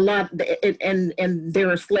a lot, and there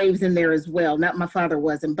are slaves in there as well. Not my father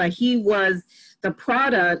wasn't, but he was the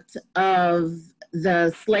product of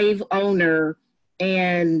the slave owner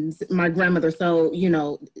and my grandmother. So, so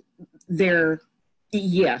you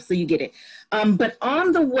get it. But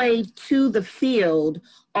on the way to the field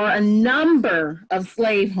are a number of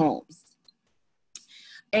slave homes.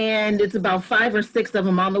 And it's about 5 or 6 of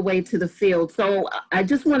them on the way to the field. So I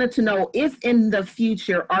just wanted to know if in the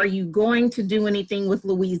future, are you going to do anything with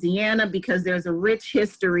Louisiana? Because there's a rich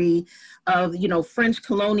history of, French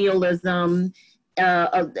colonialism,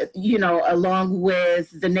 along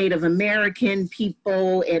with the Native American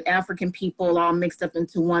people and African people all mixed up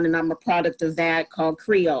into one. And I'm a product of that, called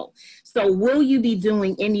Creole. So will you be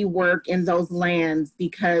doing any work in those lands?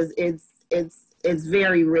 Because it's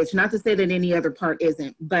very rich. Not to say that any other part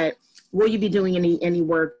isn't, but will you be doing any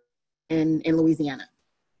work in Louisiana?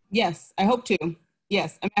 Yes, I hope to.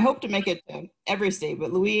 Yes, I hope to make it to every state,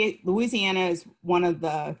 but Louisiana is one of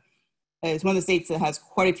the states that has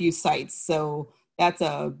quite a few sites. So that's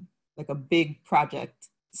a big project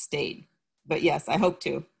state. But yes, I hope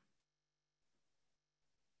to.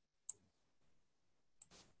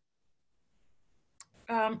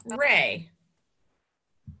 Ray,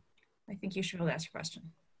 I think you should be able to ask your question.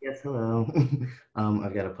 Yes, hello.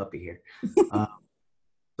 I've got a puppy here.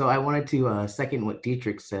 So I wanted to second what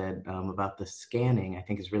Dietrich said about the scanning. I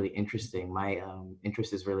think is really interesting. My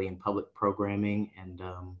interest is really in public programming and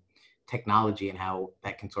technology and how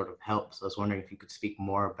that can sort of help. So I was wondering if you could speak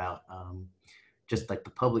more about just like the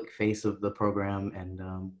public face of the program and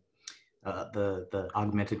the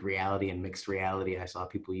augmented reality and mixed reality I saw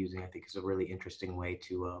people using, I think is a really interesting way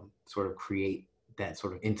to sort of create that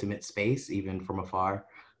sort of intimate space, even from afar.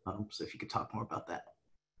 So if you could talk more about that.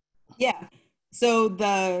 Yeah. So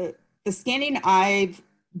the scanning I've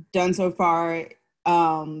done so far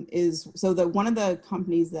is, so that one of the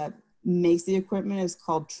companies that makes the equipment is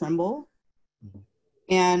called Trimble. Mm-hmm.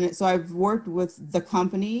 And so I've worked with the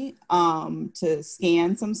company to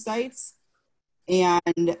scan some sites.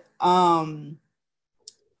 And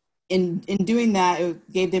in doing that,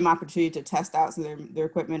 it gave them opportunity to test out some of their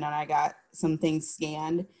equipment, and I got some things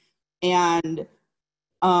scanned. And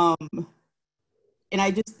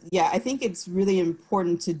I just, yeah, I think it's really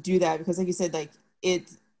important to do that because, like you said, like it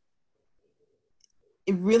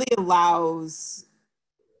really allows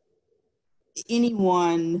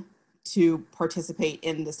anyone to participate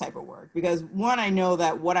in this type of work. Because one, I know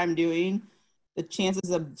that what I'm doing, the chances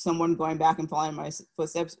of someone going back and following my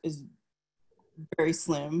footsteps is very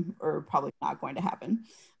slim, or probably not going to happen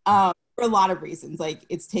for a lot of reasons. Like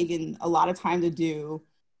it's taken a lot of time to do,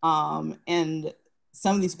 and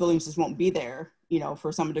some of these buildings just won't be there, you know,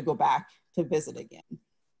 for someone to go back to visit again.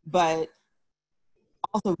 But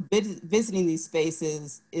also visiting these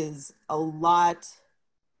spaces is a lot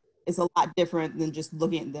different than just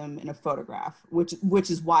looking at them in a photograph, which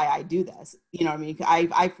is why I do this. You know what I mean?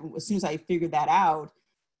 I as soon as I figured that out,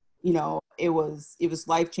 you know, it was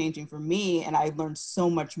life-changing for me, and I learned so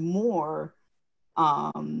much more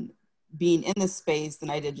being in this space than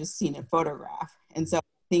I did just seeing a photograph. And so I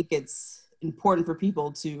think it's important for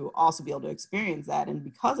people to also be able to experience that. And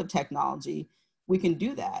because of technology, we can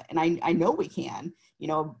do that. And I know we can. You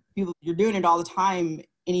know, people, you're doing it all the time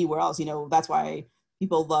anywhere else. You know, that's why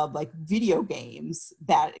people love like video games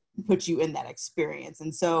that put you in that experience.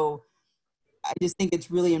 And so I just think it's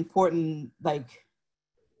really important, like,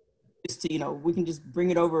 just to, you know, we can just bring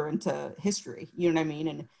it over into history, you know what I mean?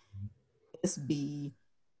 And this be,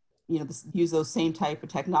 you know, use those same type of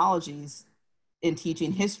technologies in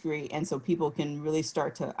teaching history. And so people can really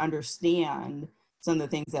start to understand some of the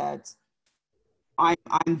things that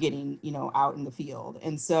I'm getting, you know, out in the field.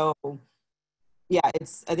 And so, yeah,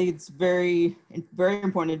 I think it's very, very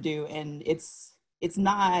important to do. And it's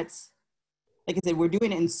not, like I said, we're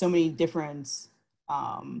doing it in so many different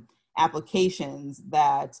applications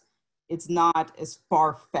that it's not as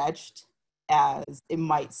far-fetched as it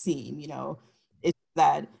might seem. You know, it's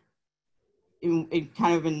that it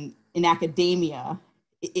kind of in academia,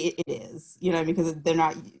 it is, you know, because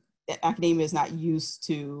academia is not used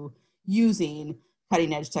to using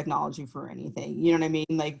cutting edge technology for anything. You know what I mean?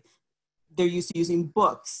 Like they're used to using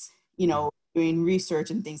books, you know, doing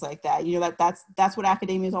research and things like that. You know, that's what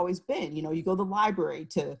academia has always been. You know, you go to the library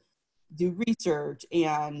to do research,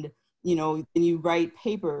 and you know, and you write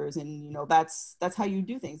papers, and you know, that's how you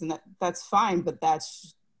do things, and that's fine. But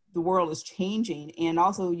the world is changing, and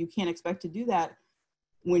also you can't expect to do that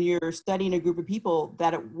when you're studying a group of people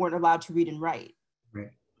that weren't allowed to read and write.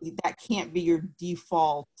 Right. That can't be your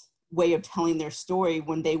default way of telling their story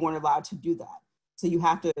when they weren't allowed to do that. So you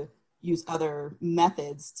have to use other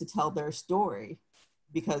methods to tell their story,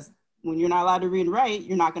 because when you're not allowed to read and write,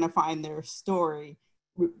 you're not going to find their story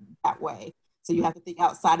that way. So you have to think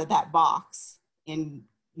outside of that box and,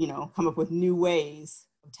 you know, come up with new ways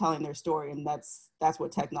of telling their story. And that's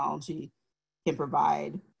what technology can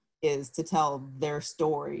provide, is to tell their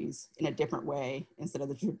stories in a different way instead of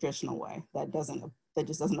the traditional way that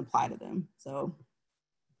just doesn't apply to them. So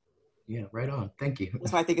yeah, right on. Thank you.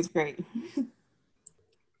 That's why I think it's great.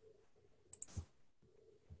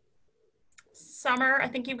 Summer, I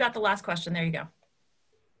think you've got the last question. There you go.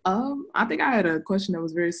 I think I had a question that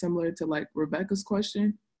was very similar to like Rebecca's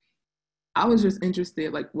question. I was just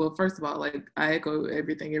interested, like, well, first of all, like I echo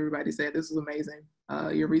everything everybody said. This was amazing.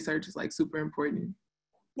 Your research is like super important.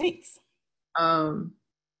 Thanks. I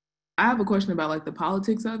have a question about like the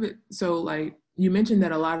politics of it. So like you mentioned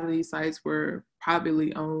that a lot of these sites were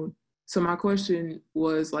privately owned. So my question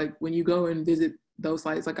was like, when you go and visit those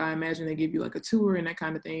sites, like I imagine they give you like a tour and that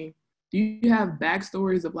kind of thing. Do you have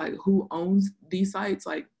backstories of like who owns these sites?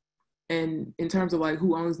 Like, and in terms of like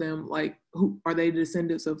who owns them, like who are they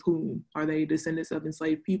descendants of whom? Are they descendants of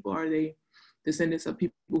enslaved people? Are they descendants of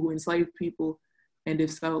people who enslaved people? And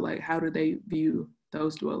if so, like how do they view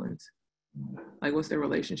those dwellings? Like what's their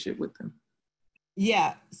relationship with them?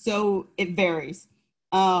 Yeah, so it varies.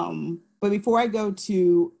 But before I go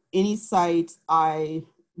to any site, I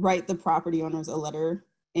write the property owners a letter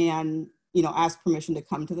and, you know, ask permission to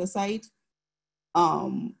come to the site,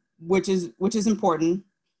 which is important,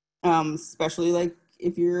 especially like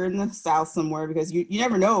if you're in the South somewhere, because you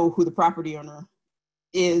never know who the property owner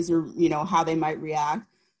is, or, you know, how they might react.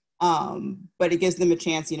 But it gives them a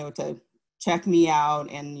chance, to check me out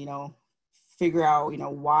and, figure out,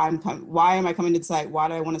 why am I coming to the site? Why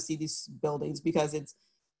do I want to see these buildings? Because it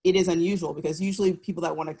is unusual, because usually people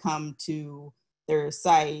that want to come to their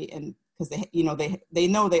site, and because they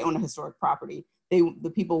know they own a historic property,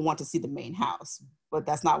 the people want to see the main house, but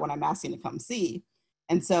that's not what I'm asking to come see.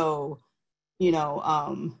 And so,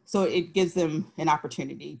 so it gives them an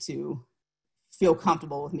opportunity to feel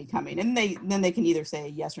comfortable with me coming, and then they can either say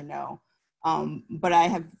yes or no. But I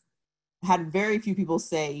have had very few people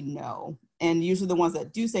say no. And usually the ones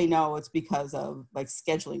that do say no, it's because of like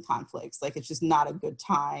scheduling conflicts. Like it's just not a good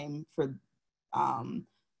time for on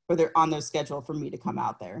their schedule for me to come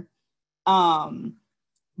out there.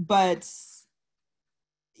 But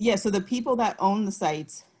yeah, so the people that own the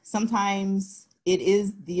sites, sometimes it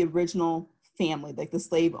is the original family, like the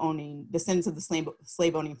descendants of the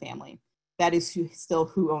slave owning family. That is still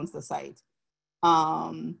who owns the site.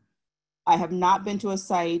 I have not been to a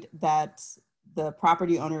site that the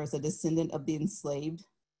property owner is a descendant of the enslaved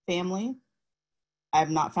family. I have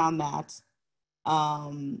not found that. But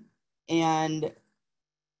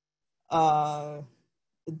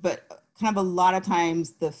kind of a lot of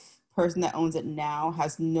times the person that owns it now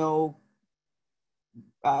has no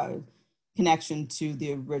connection to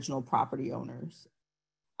the original property owners.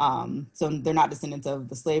 So they're not descendants of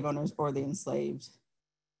the slave owners or the enslaved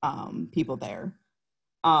people there.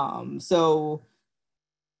 So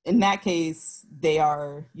in that case, they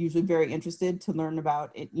are usually very interested to learn about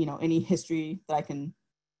it, any history that I can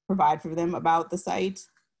provide for them about the site.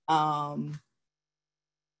 And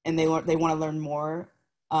they want to learn more.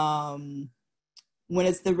 When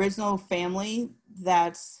it's the original family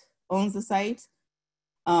that owns the site,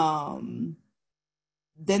 then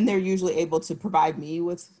they're usually able to provide me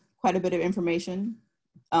with quite a bit of information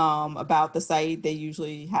about the site. They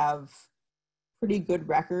usually have pretty good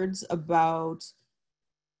records about,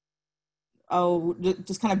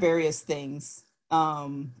 just kind of various things.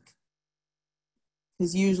 Because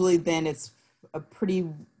usually then it's a pretty,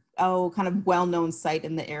 kind of well-known site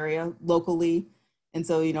in the area locally. And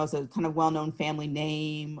so, it's a kind of well-known family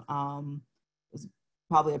name. It's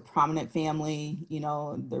probably a prominent family,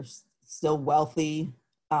 they're still wealthy.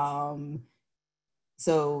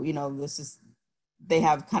 So, they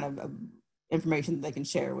have kind of information that they can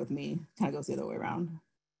share with me. Kind of goes the other way around.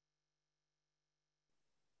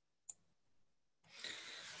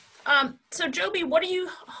 So Jobie,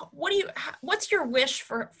 what's your wish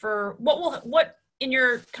for what in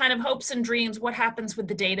your kind of hopes and dreams, what happens with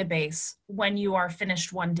the database when you are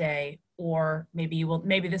finished one day, or maybe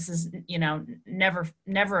this is,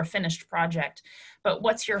 never a finished project, but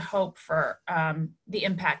what's your hope for the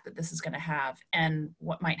impact that this is going to have and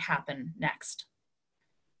what might happen next?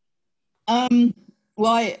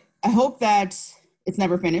 Well, I hope that it's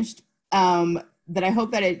never finished, that I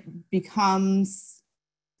hope that it becomes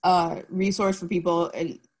a resource for people.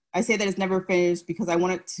 And I say that it's never finished because I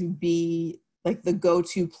want it to be like the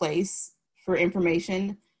go-to place for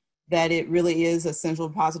information, that it really is a central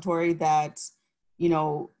repository, that,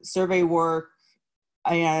 survey work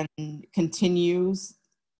and continues,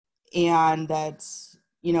 and that,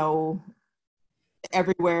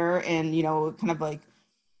 everywhere, and, kind of like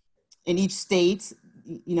in each state,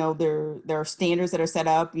 there are standards that are set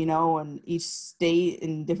up, and each state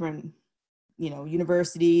in different,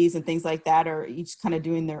 universities and things like that are each kind of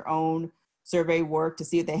doing their own survey work to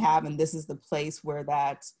see what they have. And this is the place where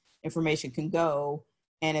that information can go,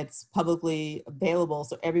 and it's publicly available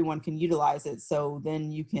so everyone can utilize it. So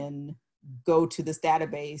then you can go to this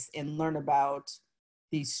database and learn about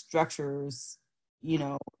these structures,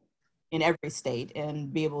 in every state,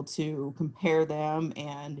 and be able to compare them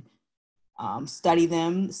and study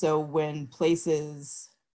them. So when places,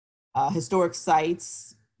 historic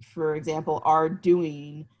sites, for example, are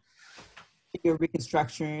doing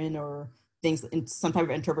reconstruction or things in some type of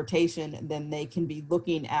interpretation, then they can be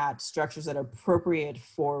looking at structures that are appropriate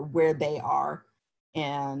for where they are,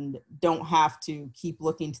 and don't have to keep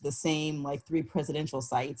looking to the same like 3 presidential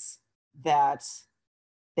sites that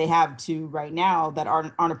they have to right now that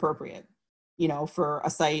aren't appropriate, for a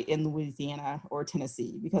site in Louisiana or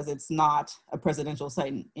Tennessee, because it's not a presidential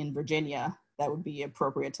site in Virginia that would be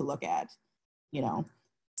appropriate to look at,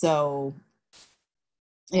 So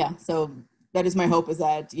yeah, so that is my hope, is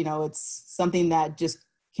that, it's something that just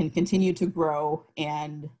can continue to grow,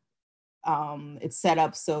 and it's set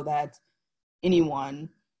up so that anyone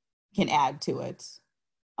can add to it.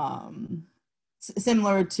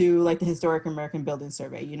 Similar to like the Historic American Building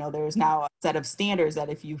Survey, there's now a set of standards that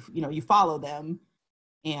if you follow them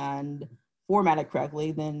and format it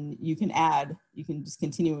correctly, then you can just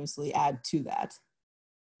continuously add to that.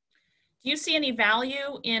 Do you see any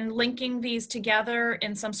value in linking these together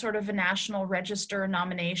in some sort of a national register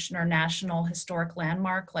nomination or national historic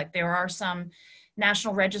landmark? Like there are some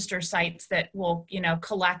national register sites that will, you know,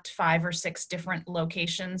 collect 5 or 6 different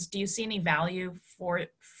locations. Do you see any value for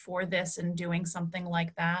this in doing something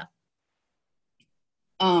like that?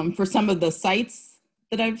 For some of the sites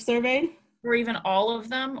that I've surveyed? Or even all of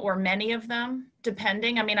them or many of them,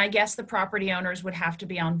 depending. I mean, I guess the property owners would have to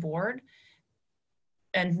be on board.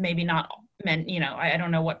 And maybe not, you know, I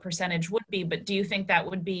don't know what percentage would be, but do you think that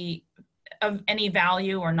would be of any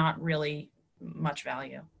value or not really much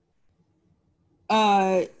value?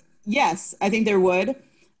 Yes, I think there would.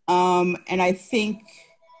 And I think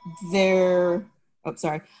I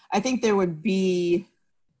think there would be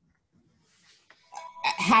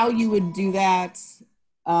how you would do that.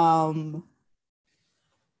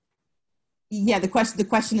 Yeah, the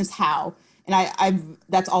question is how. And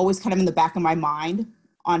that's always kind of in the back of my mind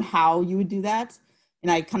on how you would do that.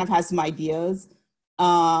 And I kind of have some ideas.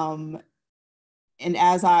 And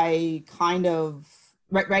as I kind of,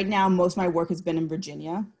 right now, most of my work has been in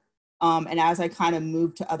Virginia. And as I kind of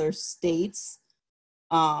move to other states,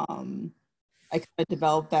 I kind of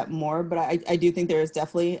developed that more, but I do think there is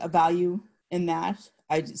definitely a value in that.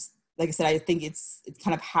 I just, like I said, I think it's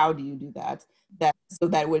kind of how do you do that so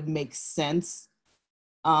that would make sense,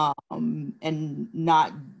 and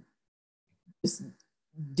not just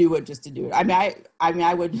do it just to do it.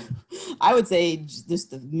 I would say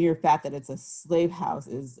just the mere fact that it's a slave house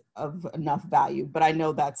is of enough value, but I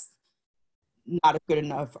know that's not a good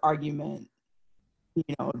enough argument, you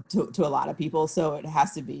know, to a lot of people. So it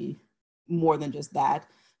has to be more than just that.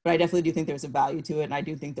 But I definitely do think there's a value to it, and I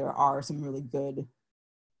do think there are some really good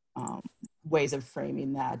ways of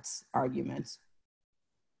framing that argument.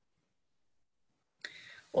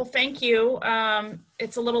 Well, thank you.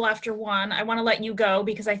 It's a little after 1. I want to let you go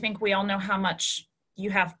because I think we all know how much you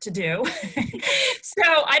have to do.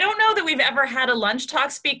 So I don't know that we've ever had a lunch talk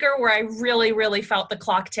speaker where I really, really felt the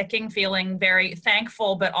clock ticking, feeling very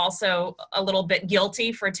thankful, but also a little bit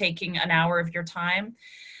guilty for taking an hour of your time.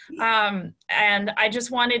 And I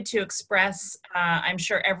just wanted to express, I'm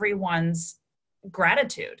sure everyone's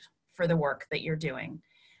gratitude for the work that you're doing.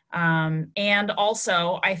 And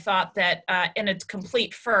also I thought that in its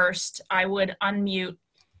complete first, I would unmute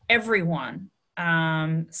everyone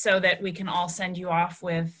so that we can all send you off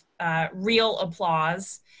with real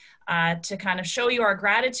applause to kind of show you our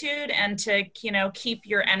gratitude and to, you know, keep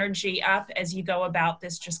your energy up as you go about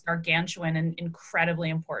this just gargantuan and incredibly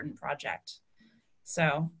important project.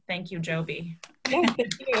 So thank you, Jobie. Yeah,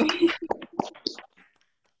 thank you.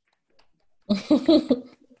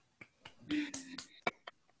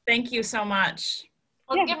 Thank you so much.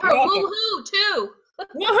 I'll give her a woohoo too.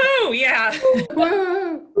 Woohoo, yeah.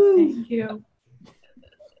 Thank you.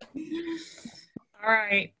 All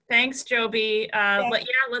right, thanks, Jobie.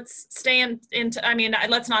 Let's stay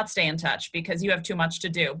let's not stay in touch because you have too much to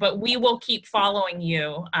do, but we will keep following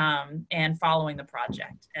you and following the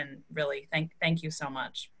project. And really, thank you so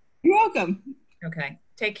much. You're welcome. Okay,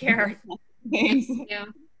 take care. Thanks. Yeah.